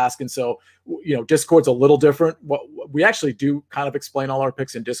people ask. And so, Discord's a little different. We actually do kind of explain all our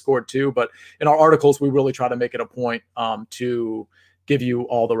picks in Discord too, but in our articles, we really try to make it a point to give you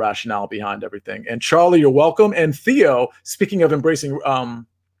all the rationale behind everything. And Charlie, you're welcome. And Theo, speaking of embracing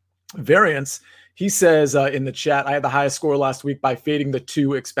variance, he says in the chat, I had the highest score last week by fading the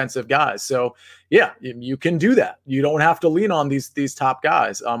 2 expensive guys. So yeah, you can do that. You don't have to lean on these top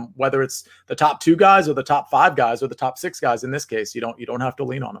guys, whether it's the top 2 guys or the top 5 guys or the top 6 guys. In this case, you don't have to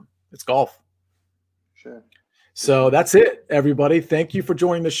lean on them. It's golf. Sure. So that's it, everybody. Thank you for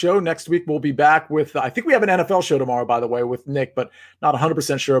joining the show. Next week, we'll be back with, I think we have an NFL show tomorrow, by the way, with Nick, but not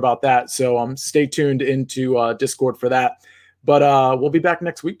 100% sure about that. So stay tuned into Discord for that. But we'll be back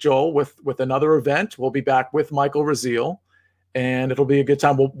next week, Joel, with another event. We'll be back with Michael Raziel, and it'll be a good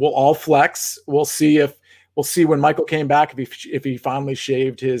time. We'll all flex. We'll see when Michael came back if he finally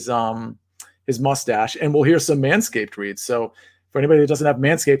shaved his mustache, and we'll hear some Manscaped reads. So for anybody that doesn't have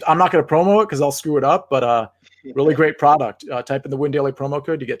Manscaped, I'm not going to promo it because I'll screw it up, but really great product. Type in the Win Daily promo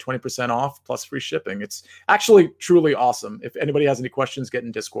code, you get 20% off plus free shipping. It's actually truly awesome. If anybody has any questions, get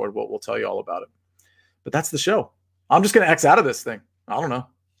in Discord. We'll tell you all about it. But that's the show. I'm just going to X out of this thing. I don't know.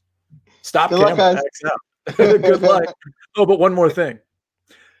 Stop Good camera. luck, X out. Good luck. Oh, but one more thing.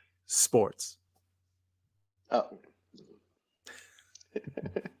 Sports. Oh.